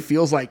 Like, it really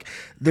feels like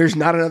there's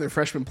not another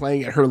freshman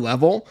playing at her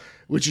level,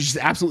 which is just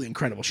absolutely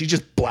incredible. She's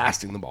just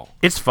blasting the ball.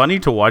 It's funny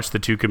to watch the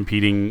 2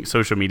 competing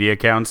social media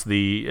accounts.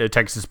 The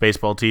Texas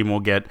baseball team will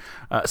get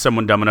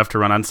someone dumb enough to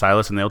run on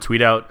Silas, and they'll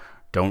tweet out,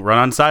 "Don't run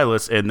on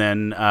Silas." And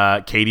then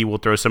Katie will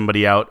throw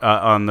somebody out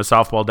on the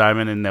softball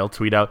diamond, and they'll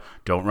tweet out,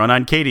 "Don't run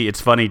on Katie."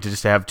 It's funny to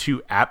just have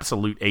 2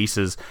 absolute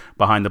aces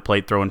behind the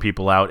plate throwing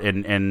people out.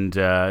 And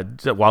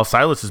while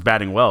Silas is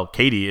batting well,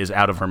 Katie is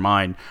out of her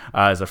mind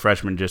as a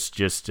freshman, just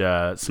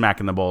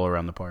smacking the ball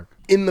around the park.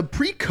 In the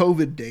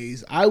pre-COVID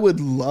days, I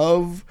would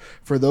love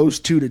for those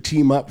 2 to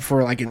team up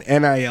for like an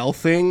NIL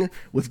thing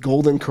with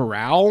Golden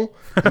Corral,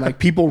 and like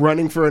people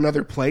running for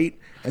another plate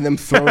and them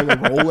throwing a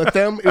roll at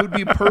them. It would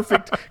be a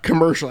perfect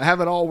commercial. I have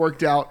it all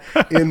worked out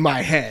in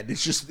my head.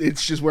 It's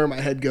just where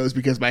my head goes,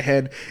 because my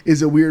head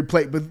is a weird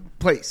plate. But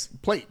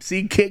plate.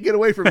 See, can't get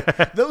away from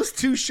it. Those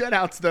 2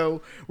 shutouts,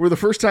 though, were the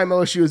first time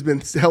LSU has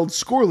been held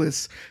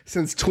scoreless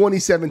since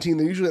 2017.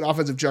 They're usually an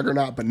offensive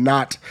juggernaut, but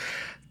not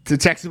to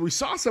Texas. We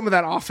saw some of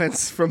that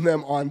offense from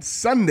them on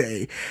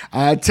Sunday.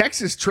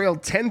 Texas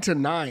trailed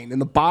 10-9 in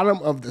the bottom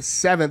of the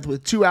 7th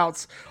with 2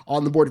 outs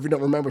on the board. If you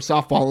don't remember,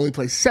 softball only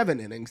plays 7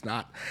 innings,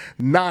 not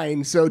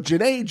 9. So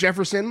Janae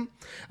Jefferson,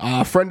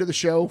 friend of the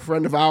show,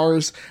 friend of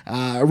ours,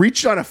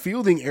 reached on a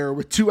fielding error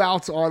with 2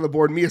 outs on the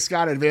board. Mia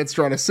Scott advanced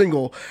her on a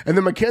single, and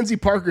then Mackenzie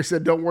Parker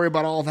said, "Don't worry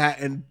about all that,"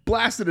 and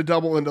blasted a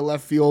double into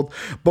left field.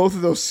 Both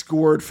of those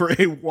scored for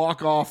a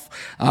walk-off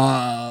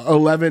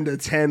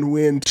 11-10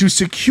 win to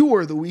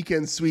secure the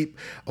weekend sweep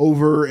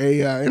over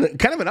a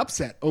kind of an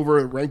upset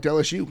over ranked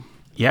LSU.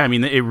 Yeah, I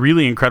mean, a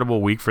really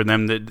incredible week for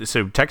them.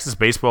 So Texas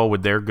baseball,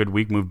 with their good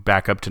week, moved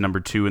back up to number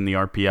 2 in the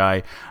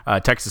RPI.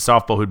 Texas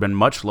softball, who'd been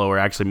much lower,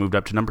 actually moved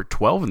up to number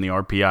 12 in the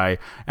RPI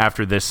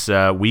after this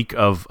week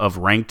of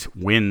ranked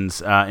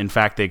wins. In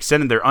fact, they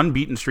extended their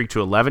unbeaten streak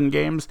to 11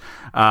 games,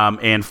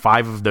 and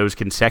 5 of those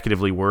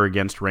consecutively were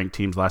against ranked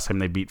teams. Last time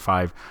they beat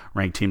 5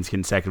 ranked teams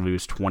consecutively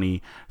was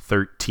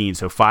 2013.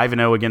 So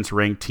 5-0 against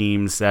ranked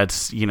teams.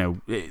 That's,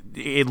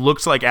 it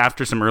looks like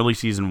after some early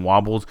season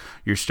wobbles,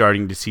 you're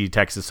starting to see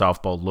Texas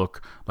softball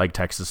look like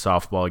Texas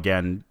softball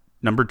again.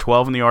 Number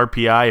 12 in the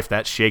RPI, if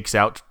that shakes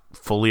out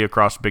fully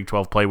across Big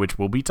 12 play, which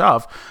will be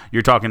tough,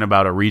 you're talking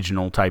about a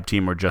regional type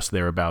team or just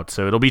thereabouts.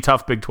 So it'll be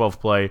tough Big 12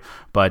 play,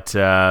 but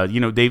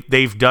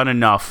they've done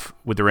enough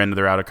with their end of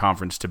their out of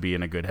conference to be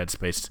in a good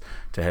headspace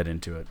to head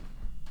into it.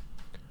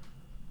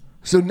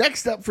 So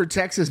next up for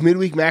Texas,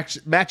 midweek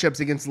matchups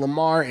against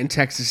Lamar and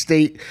Texas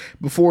State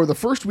before the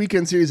first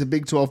weekend series of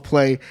Big 12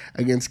 play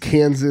against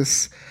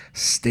Kansas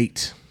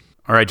State.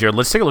 All right, Jared,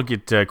 let's take a look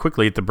at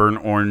quickly at the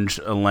burnt orange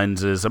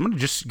lenses. I'm going to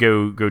just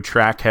go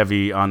track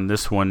heavy on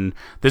this one.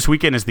 This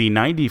weekend is the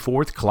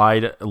 94th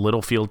Clyde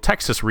Littlefield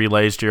Texas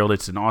Relays, Gerald.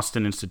 It's an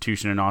Austin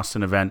institution, an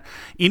Austin event.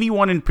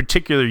 Anyone in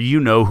particular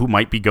who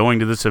might be going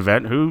to this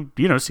event who,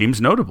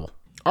 seems notable?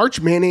 Arch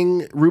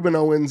Manning, Ruben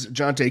Owens,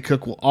 Jonte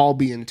Cook will all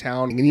be in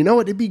town. And you know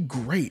what? It'd be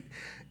great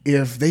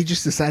if they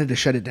just decided to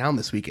shut it down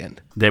this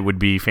weekend. That would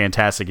be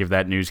fantastic if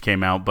that news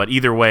came out. But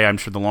either way, I'm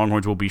sure the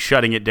Longhorns will be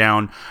shutting it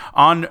down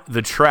on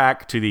the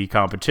track to the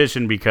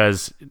competition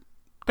because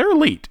they're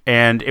elite.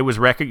 And it was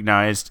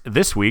recognized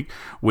this week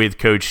with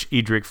Coach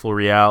Edric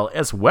Floreal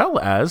as well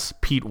as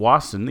Pete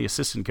Wasson, the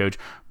assistant coach,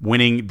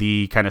 winning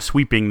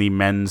sweeping the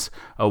men's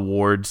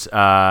awards,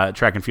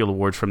 track and field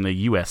awards from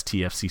the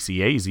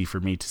USTFCCA, easy for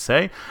me to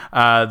say.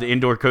 The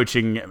indoor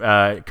coaching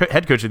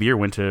head coach of the year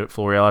went to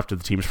Floreal after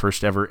the team's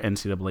first ever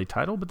NCAA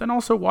title, but then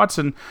also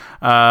Watson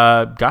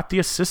got the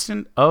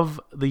assistant of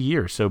the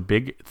year. So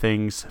big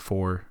things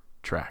for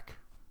track.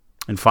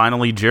 And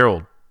finally,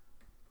 Gerald,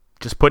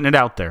 just putting it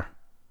out there.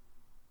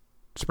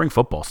 Spring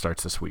football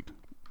starts this week.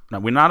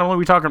 Now, we're not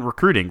only talking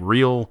recruiting,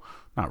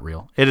 not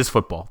real. It is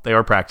football. They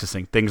are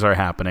practicing. Things are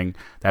happening.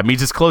 That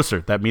means it's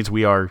closer. That means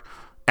we are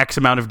X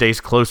amount of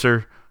days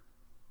closer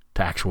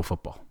to actual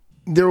football.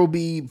 There will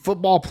be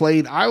football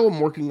played. I am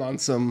working on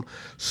some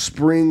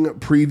spring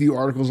preview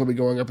articles that will be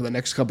going up in the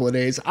next couple of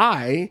days.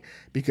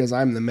 Because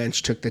I'm the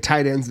mensch, took the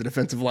tight ends, the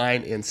defensive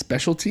line, and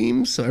special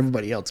teams, so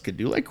everybody else could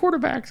do like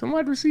quarterbacks and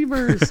wide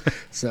receivers.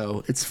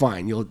 So it's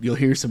fine. You'll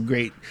hear some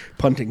great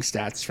punting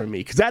stats from me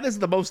because that is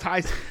the most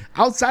high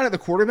outside of the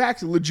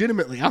quarterbacks.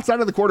 Legitimately,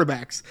 outside of the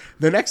quarterbacks,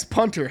 the next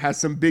punter has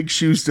some big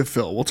shoes to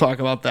fill. We'll talk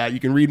about that. You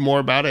can read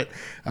more about it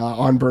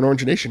on Burn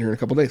Orange Nation here in a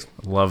couple of days.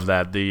 Love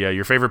that. The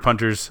your favorite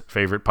punter's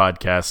favorite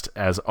podcast,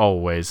 as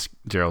always.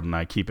 Gerald and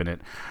I keeping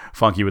it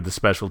funky with the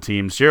special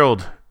teams.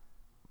 Gerald,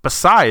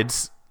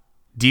 besides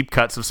deep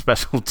cuts of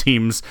special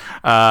teams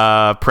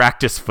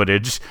practice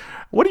footage,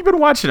 what have you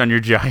been watching on your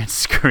giant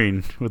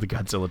screen with the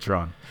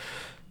Godzillatron?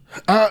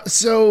 I've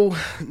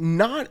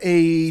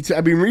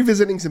been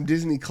revisiting some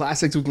Disney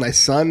classics with my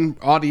son,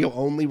 audio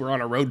only. We're on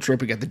a road trip.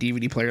 We got the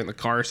DVD player in the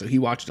car, so he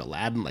watched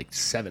Aladdin like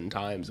 7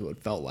 times, what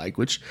it felt like,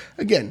 which,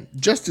 again,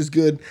 just as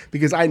good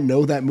because I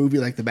know that movie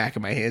like the back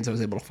of my hands. I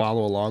was able to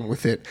follow along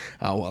with it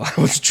while I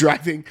was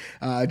driving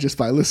just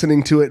by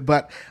listening to it.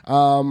 But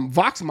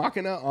Vox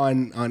Machina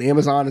on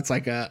Amazon, it's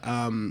like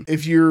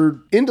if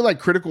you're into like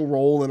Critical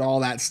Role and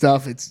all that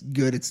stuff, it's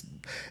good.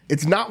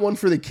 It's not one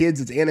for the kids.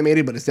 It's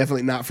animated, but it's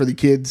definitely not for the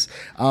kids.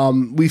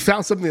 We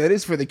found something that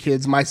is for the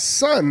kids. My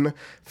son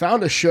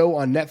found a show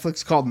on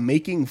Netflix called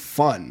Making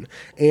Fun,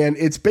 and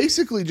it's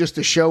basically just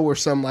a show where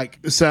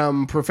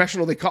some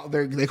professional they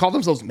call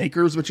themselves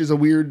makers, which is a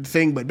weird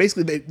thing, but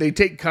basically they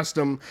take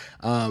custom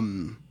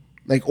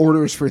like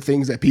orders for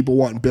things that people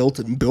want built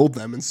and build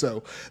them, and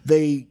so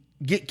they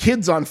get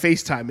kids on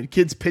FaceTime and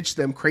kids pitch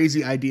them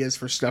crazy ideas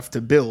for stuff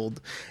to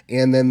build.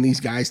 And then these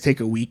guys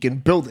take a week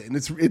and build it. And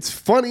it's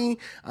funny.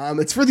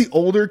 It's for the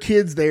older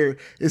kids. There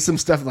is some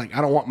stuff like, I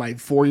don't want my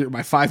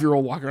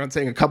 5-year-old walking around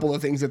saying a couple of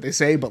things that they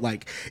say, but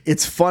like,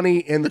 it's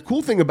funny. And the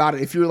cool thing about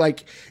it, if you're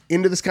like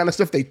into this kind of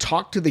stuff, they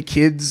talk to the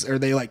kids, or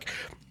they like,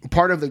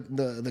 part of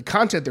the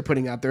content they're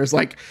putting out there is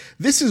like,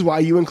 this is why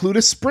you include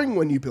a spring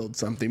when you build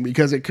something,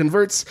 because it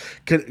converts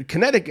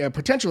kinetic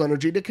potential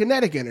energy to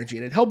kinetic energy,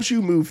 and it helps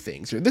you move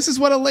things. Or this is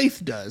what a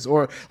lathe does,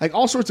 or like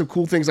all sorts of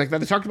cool things like that.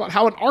 They talked about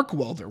how an arc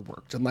welder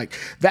worked, and like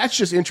that's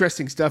just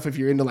interesting stuff if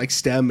you're into like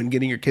STEM and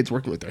getting your kids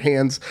working with their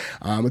hands.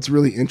 It's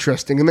really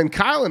interesting. And then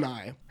Kyle and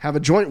I have a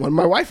joint one.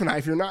 My wife and I,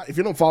 if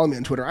you don't follow me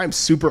on Twitter, I'm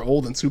super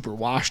old and super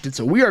washed, and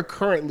so we are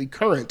currently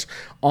current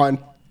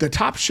on the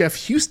Top Chef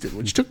Houston,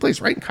 which took place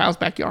right in Kyle's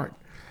backyard.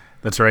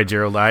 That's right,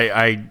 Gerald.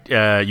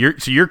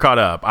 You're caught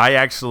up. I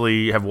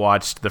actually have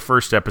watched the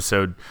first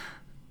episode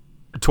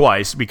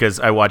twice because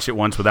I watched it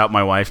once without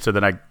my wife, so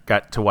then I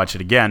got to watch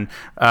it again.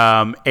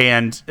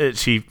 And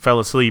she fell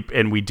asleep,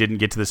 and we didn't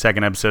get to the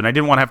second episode. And I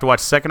didn't want to have to watch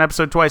the second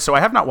episode twice, so I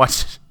have not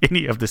watched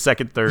any of the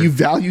second, third. You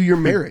value your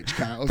marriage,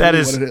 Kyle. That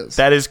really is what it is.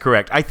 That is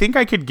correct. I think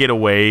I could get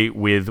away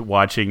with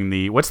watching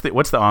the what's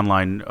the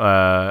online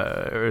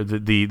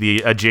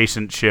the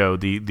adjacent show,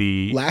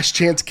 the Last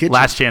Chance Kitchen.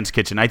 Last Chance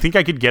Kitchen. I think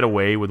I could get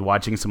away with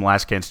watching some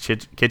Last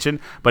Chance Kitchen,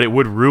 but it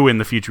would ruin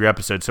the future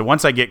episodes. So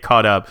once I get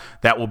caught up,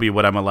 that will be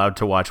what I'm allowed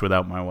to watch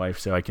without my wife,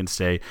 so I can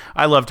stay.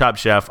 I love Top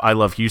Chef. I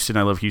love Houston.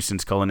 I love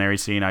Houston's culinary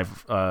scene.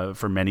 I've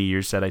for many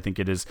years said I think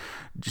it is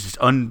just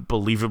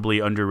unbelievably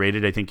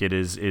underrated. I think it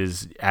is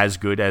as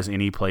good as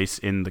any place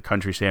in the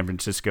country, San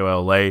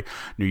Francisco, LA,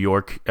 New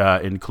York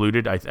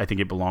included. I think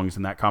it belongs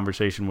in that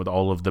conversation with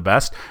all of the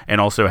best,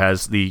 and also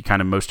has the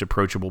kind of most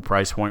approachable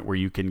price point where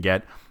you can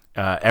get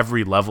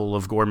every level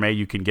of gourmet.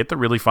 You can get the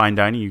really fine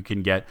dining. You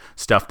can get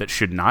stuff that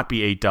should not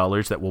be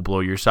 $8 that will blow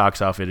your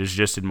socks off. It is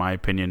just, in my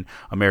opinion,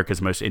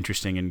 America's most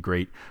interesting and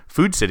great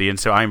food city. And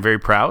so I am very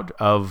proud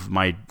of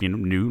my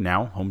new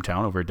now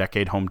hometown, over a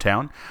decade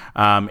hometown,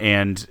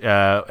 and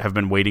have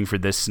been waiting for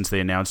this since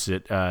they announced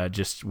it,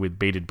 just with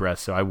bated breath.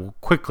 So I will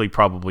quickly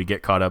probably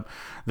get caught up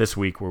this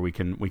week where we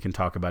can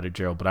talk about it,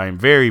 Gerald. But I am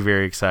very,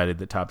 very excited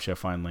that Top Chef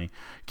finally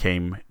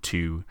came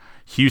to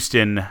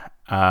Houston.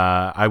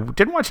 I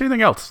didn't watch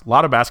anything else. A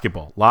lot of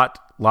basketball. Lot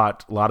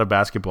of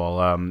basketball.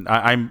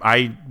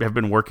 I have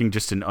been working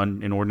just an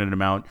inordinate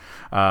amount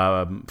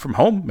from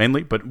home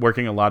mainly, but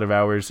working a lot of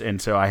hours,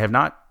 and so I have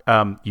not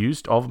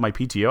used all of my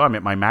PTO. I'm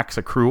at my max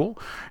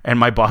accrual, and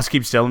my boss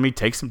keeps telling me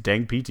take some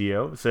dang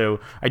PTO. So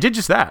I did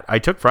just that. I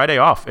took Friday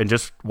off and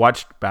just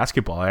watched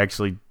basketball. I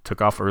actually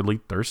took off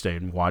early Thursday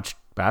and watched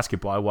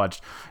basketball. I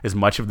watched as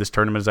much of this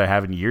tournament as I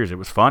have in years. It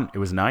was fun. It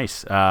was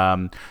nice.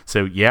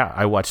 So yeah,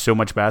 I watched so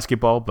much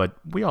basketball, but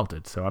we all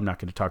did. So I'm not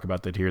going to talk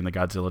about that here in the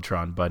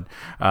Godzillatron, but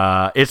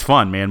it's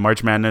fun, man.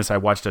 March Madness. I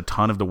watched a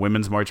ton of the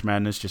women's March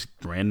Madness, just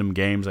random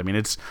games. I mean,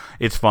 it's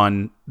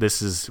fun.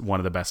 This is one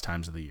of the best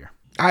times of the year.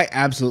 I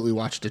absolutely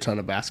watched a ton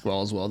of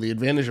basketball as well. The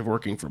advantage of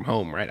working from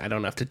home, right? I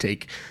don't have to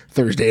take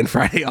Thursday and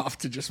Friday off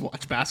to just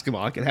watch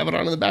basketball. I can have it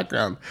on in the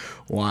background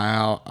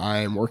while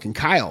I'm working.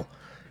 Kyle,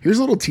 here's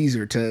a little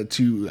teaser to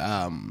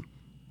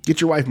get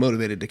your wife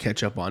motivated to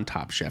catch up on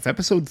Top Chef.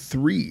 Episode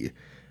 3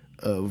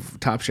 of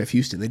Top Chef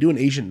Houston. They do an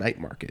Asian night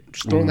market.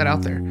 Just throwing that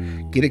out there.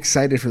 Get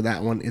excited for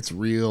that one. It's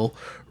real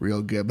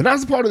good. But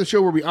now's the part of the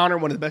show where we honor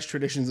one of the best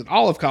traditions in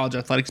all of college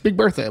athletics, Big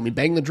Bertha, and we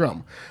bang the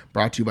drum.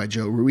 Brought to you by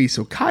Joe Ruiz.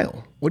 So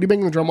Kyle, what are you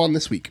banging the drum on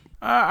this week?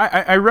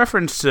 I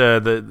referenced a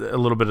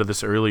little bit of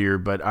this earlier,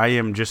 but I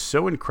am just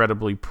so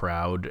incredibly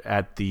proud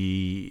at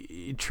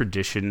the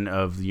tradition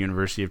of the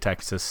University of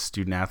Texas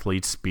student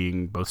athletes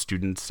being both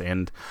students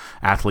and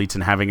athletes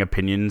and having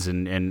opinions.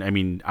 And I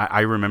mean, I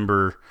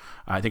remember,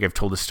 I think I've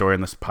told this story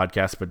on this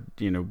podcast, but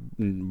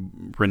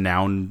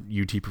renowned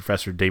UT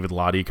professor David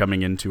Lottie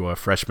coming into a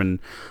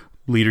freshman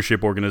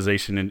leadership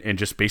organization and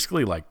just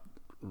basically like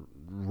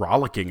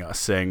rollicking us,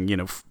 saying,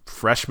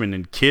 freshmen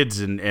and kids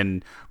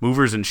and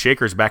movers and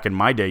shakers back in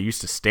my day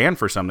used to stand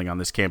for something on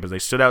this campus. They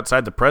stood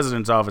outside the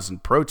president's office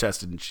and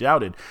protested and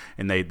shouted,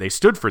 and they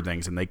stood for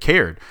things and they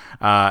cared.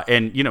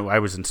 And I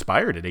was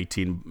inspired at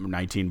 18,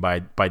 19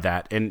 by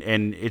that. And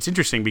it's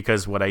interesting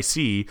because what I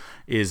see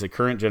is a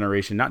current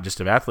generation, not just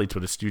of athletes,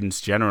 but of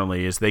students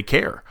generally, is they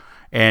care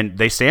and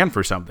they stand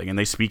for something and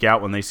they speak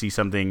out when they see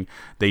something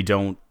they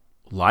don't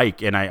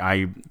like. And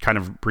I kind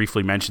of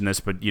briefly mentioned this,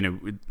 but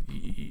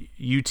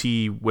UT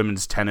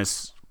women's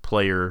tennis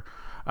player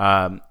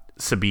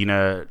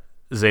Sabina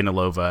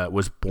Zainalova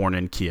was born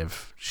in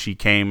Kiev. She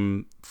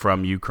came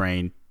from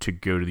Ukraine to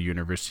go to the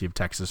University of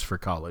Texas for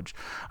college.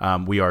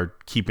 We are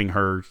keeping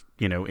her,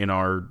 in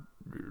our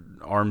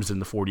arms in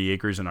the 40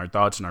 acres, and our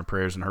thoughts and our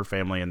prayers, and her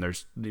family. And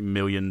there's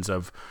millions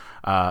of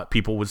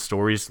people with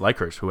stories like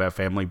hers who have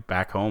family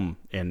back home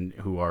and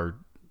who are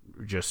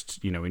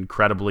just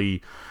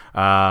incredibly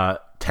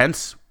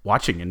tense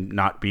watching and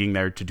not being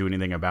there to do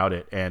anything about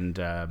it.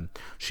 And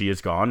she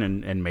has gone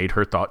and made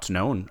her thoughts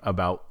known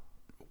about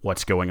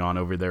what's going on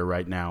over there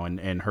right now.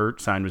 And her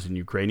sign was in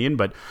Ukrainian,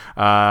 but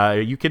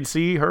you can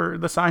see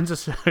the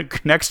signs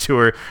next to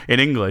her in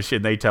English,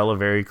 and they tell a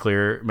very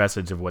clear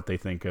message of what they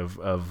think of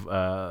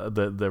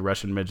the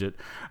Russian midget.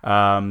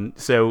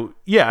 So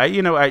yeah,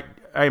 I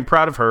am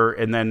proud of her.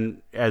 And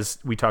then, as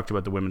we talked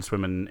about the women's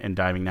swim and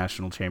diving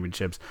national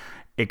championships,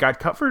 it got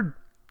covered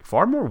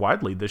far more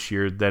widely this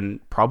year than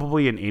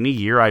probably in any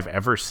year I've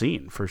ever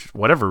seen. For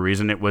whatever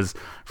reason, it was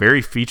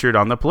very featured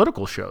on the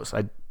political shows.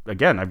 I've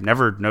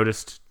never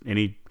noticed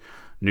any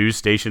news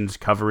stations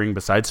covering,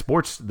 besides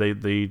sports,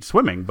 the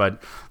swimming.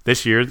 But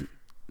this year,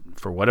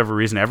 for whatever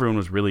reason, everyone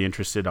was really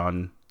interested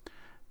on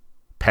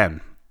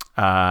Penn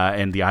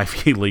and the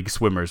Ivy League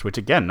swimmers, which,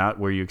 again, not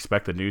where you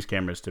expect the news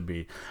cameras to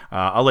be.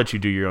 I'll let you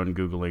do your own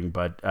Googling,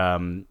 but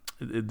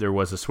there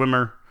was a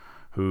swimmer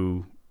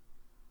who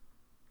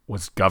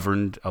was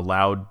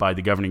allowed by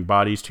the governing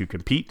bodies to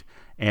compete,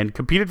 and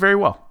competed very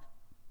well.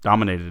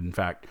 Dominated, in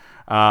fact.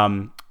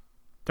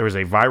 there was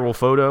a viral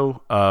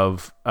photo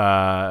of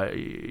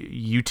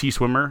UT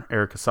swimmer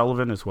Erica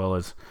Sullivan, as well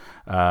as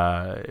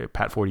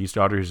Pat Forty's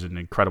daughter, who's an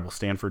incredible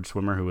Stanford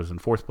swimmer, who was in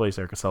 4th place,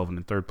 Erica Sullivan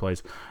in 3rd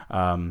place.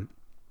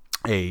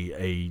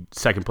 A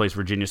 2nd place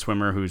Virginia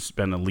swimmer who's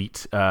been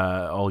elite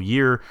all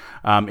year,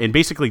 and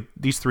basically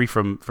these 3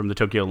 from the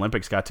Tokyo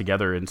Olympics got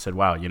together and said,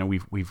 "Wow,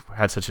 we've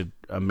had such an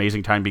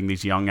amazing time being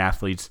these young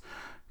athletes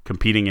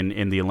competing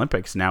in the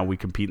Olympics. Now we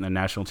compete in the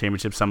national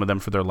championship. Some of them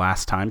for their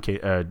last time.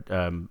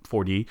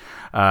 4D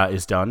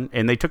is done,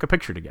 and they took a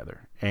picture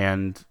together.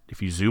 And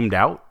if you zoomed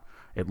out,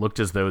 it looked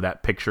as though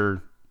that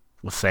picture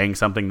was saying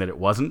something that it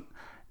wasn't.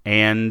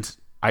 And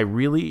I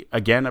really,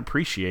 again,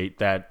 appreciate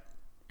that."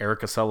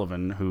 Erica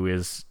Sullivan, who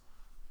is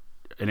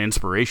an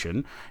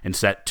inspiration and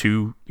set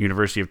 2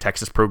 University of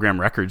Texas program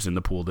records in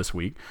the pool this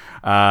week,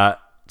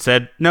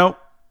 said, "No,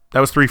 that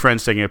was 3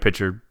 friends taking a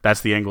picture.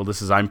 That's the angle.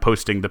 I'm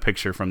posting the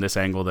picture from this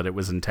angle that it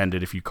was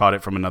intended. If you caught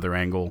it from another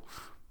angle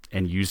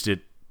and used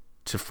it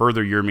to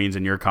further your means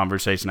in your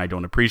conversation, I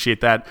don't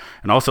appreciate that.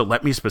 And also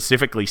let me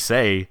specifically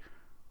say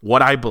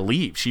what I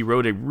believe." She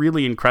wrote a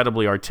really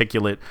incredibly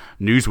articulate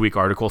Newsweek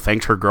article,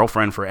 thanked her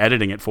girlfriend for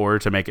editing it for her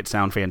to make it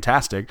sound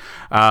fantastic,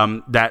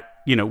 that,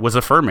 was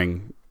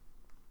affirming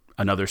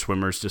another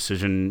swimmer's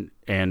decision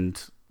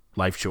and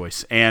life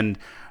choice. And,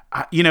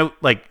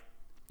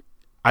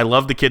 I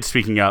love the kids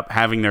speaking up,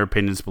 having their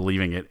opinions,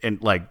 believing it,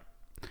 and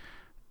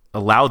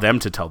allow them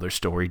to tell their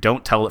story.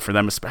 Don't tell it for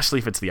them, especially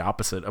if it's the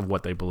opposite of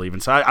what they believe.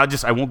 And so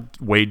I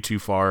won't wade too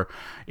far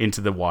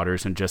into the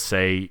waters and just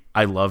say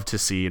I love to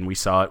see, and we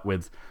saw it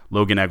with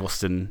Logan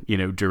Eggleston,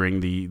 during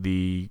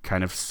the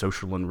kind of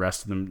social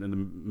unrest in the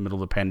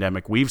middle of the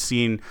pandemic. We've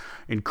seen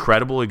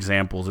incredible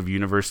examples of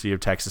University of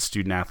Texas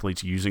student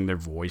athletes using their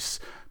voice,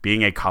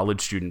 being a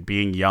college student,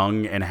 being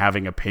young and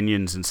having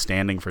opinions and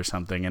standing for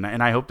something.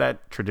 And I hope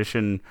that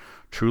tradition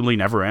truly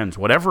never ends.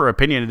 Whatever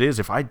opinion it is,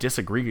 if I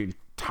disagree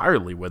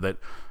entirely with it,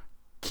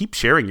 keep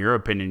sharing your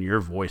opinion, your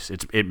voice.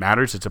 It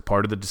matters. It's a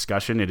part of the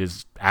discussion. It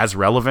is as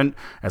relevant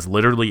as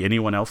literally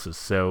anyone else's.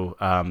 So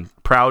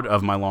proud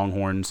of my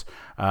Longhorns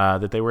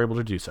that they were able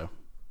to do so.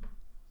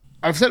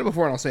 I've said it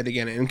before and I'll say it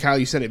again. And Kyle,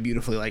 you said it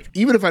beautifully.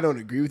 Even if I don't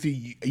agree with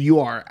you, you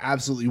are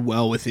absolutely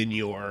well within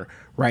your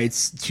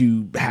rights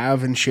to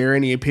have and share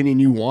any opinion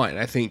you want.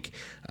 I think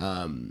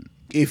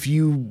if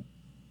you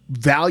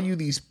value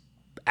these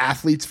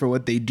athletes for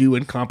what they do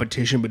in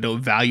competition but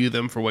don't value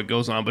them for what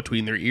goes on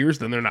between their ears,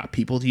 then they're not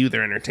people to you,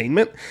 they're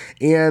entertainment.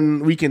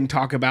 And we can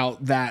talk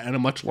about that in a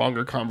much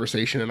longer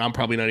conversation, and I'm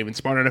probably not even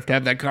smart enough to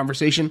have that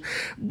conversation,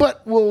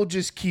 but we'll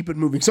just keep it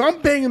moving. So I'm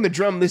banging the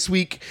drum this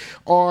week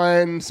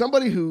on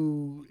somebody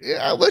who,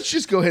 let's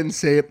just go ahead and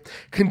say it,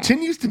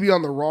 continues to be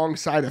on the wrong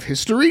side of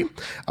history.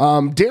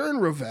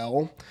 Darren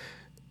Rovell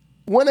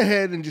went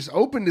ahead and just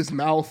opened his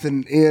mouth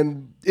and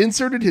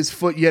inserted his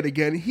foot yet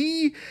again.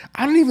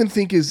 I don't even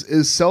think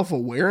is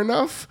self-aware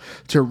enough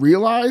to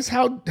realize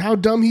how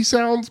dumb he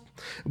sounds.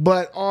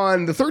 But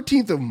on the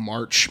 13th of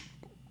March,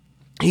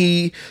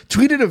 he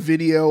tweeted a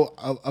video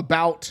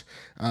about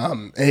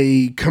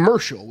a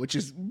commercial, which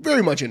is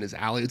very much in his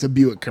alley. It's a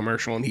Buick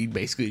commercial, and he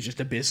basically is just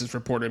a business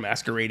reporter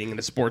masquerading in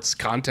a sports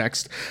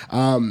context.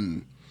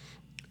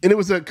 And it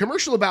was a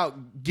commercial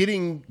about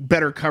getting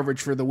better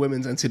coverage for the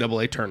women's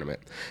NCAA tournament.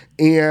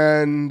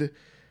 And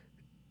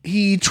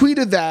he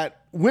tweeted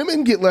that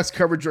women get less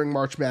coverage during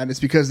March Madness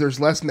because there's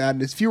less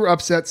madness, fewer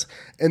upsets,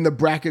 and the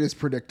bracket is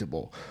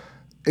predictable.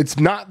 It's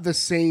not the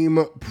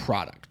same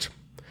product.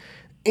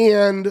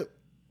 And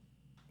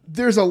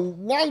there's a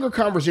longer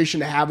conversation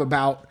to have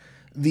about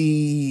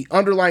the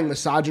underlying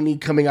misogyny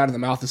coming out of the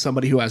mouth of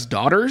somebody who has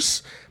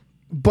daughters.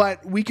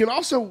 But we can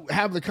also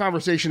have the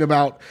conversation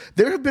about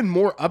there have been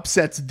more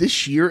upsets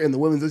this year in the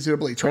women's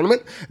NCAA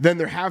tournament than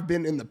there have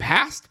been in the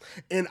past.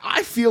 And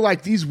I feel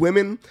like these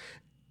women,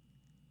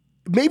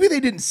 maybe they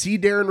didn't see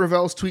Darren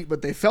Rovell's tweet,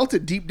 but they felt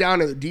it deep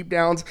down in the deep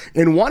downs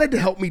and wanted to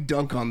help me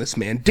dunk on this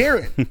man.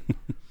 Darren,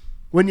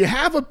 when you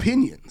have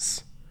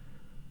opinions,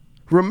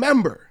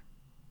 remember,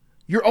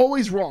 you're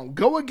always wrong.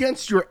 Go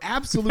against your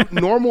absolute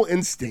normal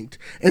instinct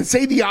and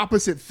say the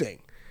opposite thing.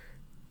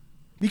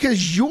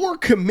 Because your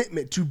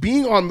commitment to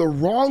being on the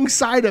wrong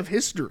side of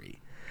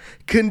history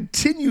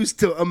continues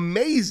to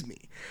amaze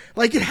me.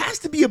 Like, it has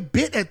to be a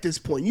bit at this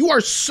point. You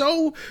are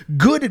so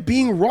good at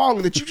being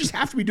wrong that you just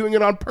have to be doing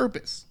it on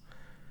purpose.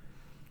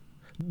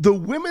 The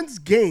women's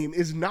game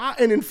is not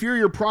an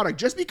inferior product.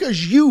 Just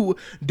because you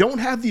don't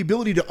have the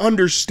ability to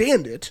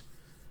understand it,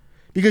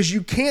 because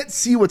you can't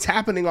see what's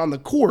happening on the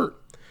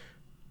court,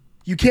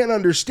 you can't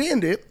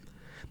understand it,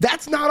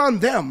 that's not on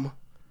them.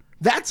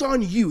 That's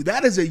on you.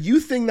 That is a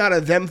you thing, not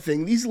a them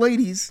thing. These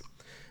ladies,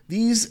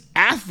 these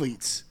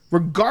athletes,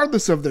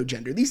 regardless of their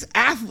gender, these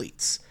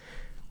athletes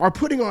are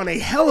putting on a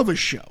hell of a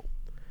show.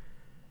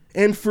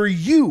 And for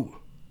you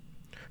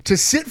to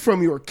sit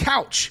from your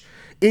couch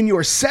in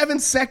your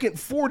 7-second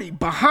 40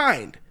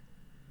 behind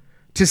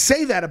to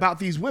say that about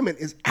these women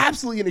is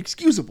absolutely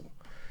inexcusable.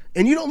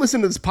 And you don't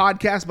listen to this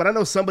podcast, but I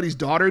know somebody's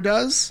daughter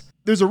does.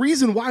 There's a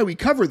reason why we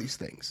cover these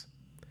things.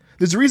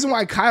 There's a reason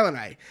why Kyle and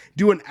I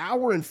do an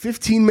hour and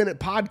 15-minute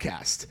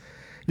podcast,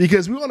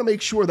 because we want to make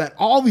sure that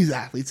all these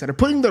athletes that are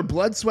putting their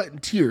blood, sweat,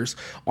 and tears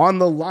on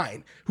the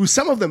line, who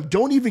some of them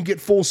don't even get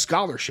full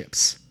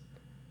scholarships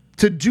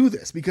to do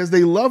this because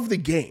they love the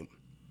game,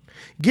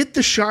 get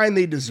the shine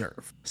they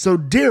deserve. So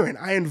Darren,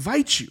 I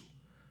invite you,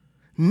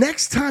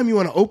 next time you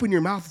want to open your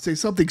mouth and say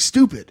something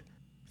stupid,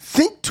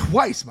 think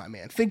twice, my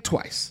man. Think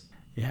twice.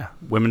 Yeah,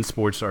 women's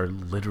sports are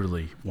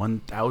literally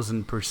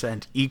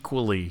 1,000%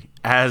 equally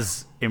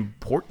as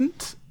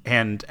important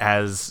and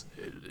as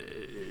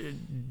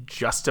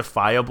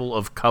justifiable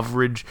of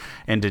coverage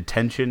and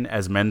attention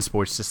as men's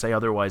sports. To say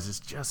otherwise is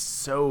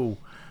just so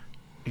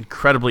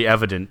incredibly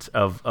evident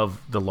of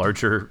the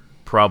larger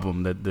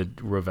problem that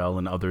Ravel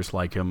and others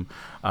like him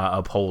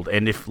uphold.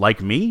 And if,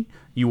 like me,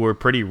 you were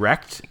pretty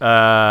wrecked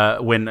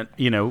when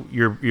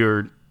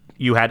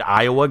you had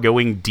Iowa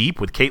going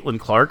deep with Caitlin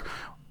Clark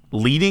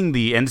leading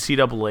the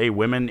NCAA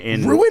women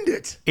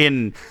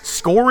in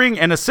scoring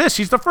and assists.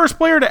 She's the first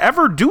player to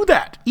ever do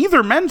that,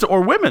 either men's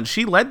or women's.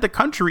 She led the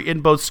country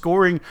in both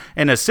scoring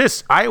and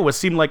assists. Iowa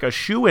seemed like a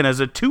shoo-in as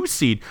a 2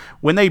 seed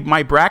when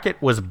my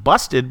bracket was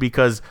busted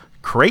because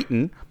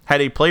Creighton had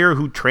a player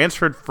who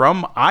transferred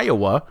from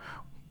Iowa,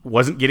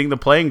 wasn't getting the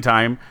playing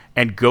time,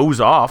 and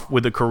goes off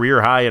with a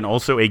career high and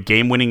also a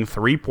game-winning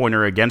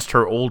three-pointer against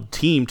her old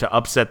team to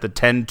upset the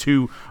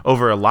 10-2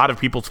 over a lot of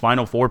people's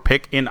Final Four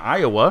pick in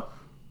Iowa.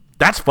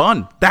 That's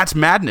fun. That's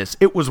madness.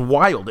 It was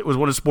wild. It was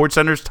one of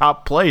SportsCenter's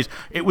top plays.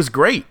 It was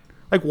great.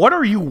 Like, what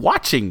are you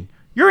watching?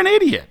 You're an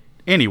idiot.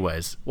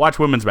 Anyways, watch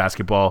women's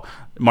basketball.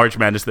 March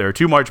Madness. There are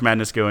 2 March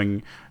Madness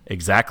going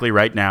exactly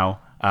right now,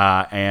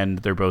 and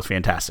they're both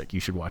fantastic. You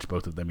should watch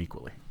both of them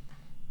equally.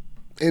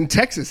 And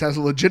Texas has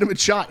a legitimate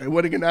shot at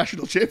winning a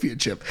national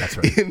championship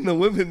in the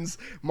women's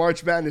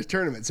March Madness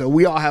tournament. So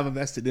we all have a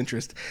vested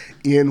interest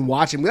in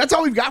watching. But that's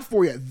all we've got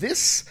for you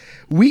this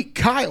week.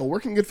 Kyle, where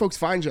can good folks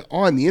find you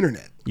on the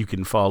internet? You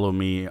can follow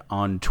me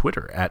on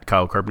Twitter at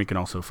Kyle Carbon. You can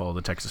also follow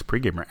the Texas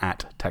Pregamer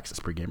at Texas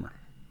Pregamer.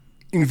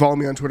 You can follow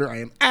me on Twitter. I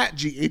am at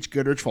GH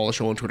Goodrich. Follow the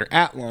show on Twitter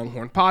at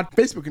Longhorn Pod.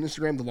 Facebook and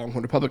Instagram, The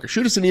Longhorn Republic. Or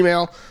shoot us an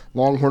email,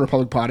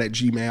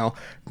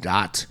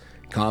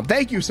 longhornrepublicpod@gmail.com.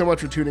 Thank you so much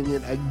for tuning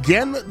in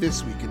again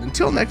this week. And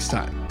until next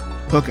time,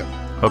 hook 'em.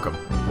 Hook 'em.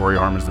 Rory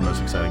Harmon's the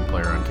most exciting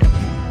player on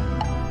campus.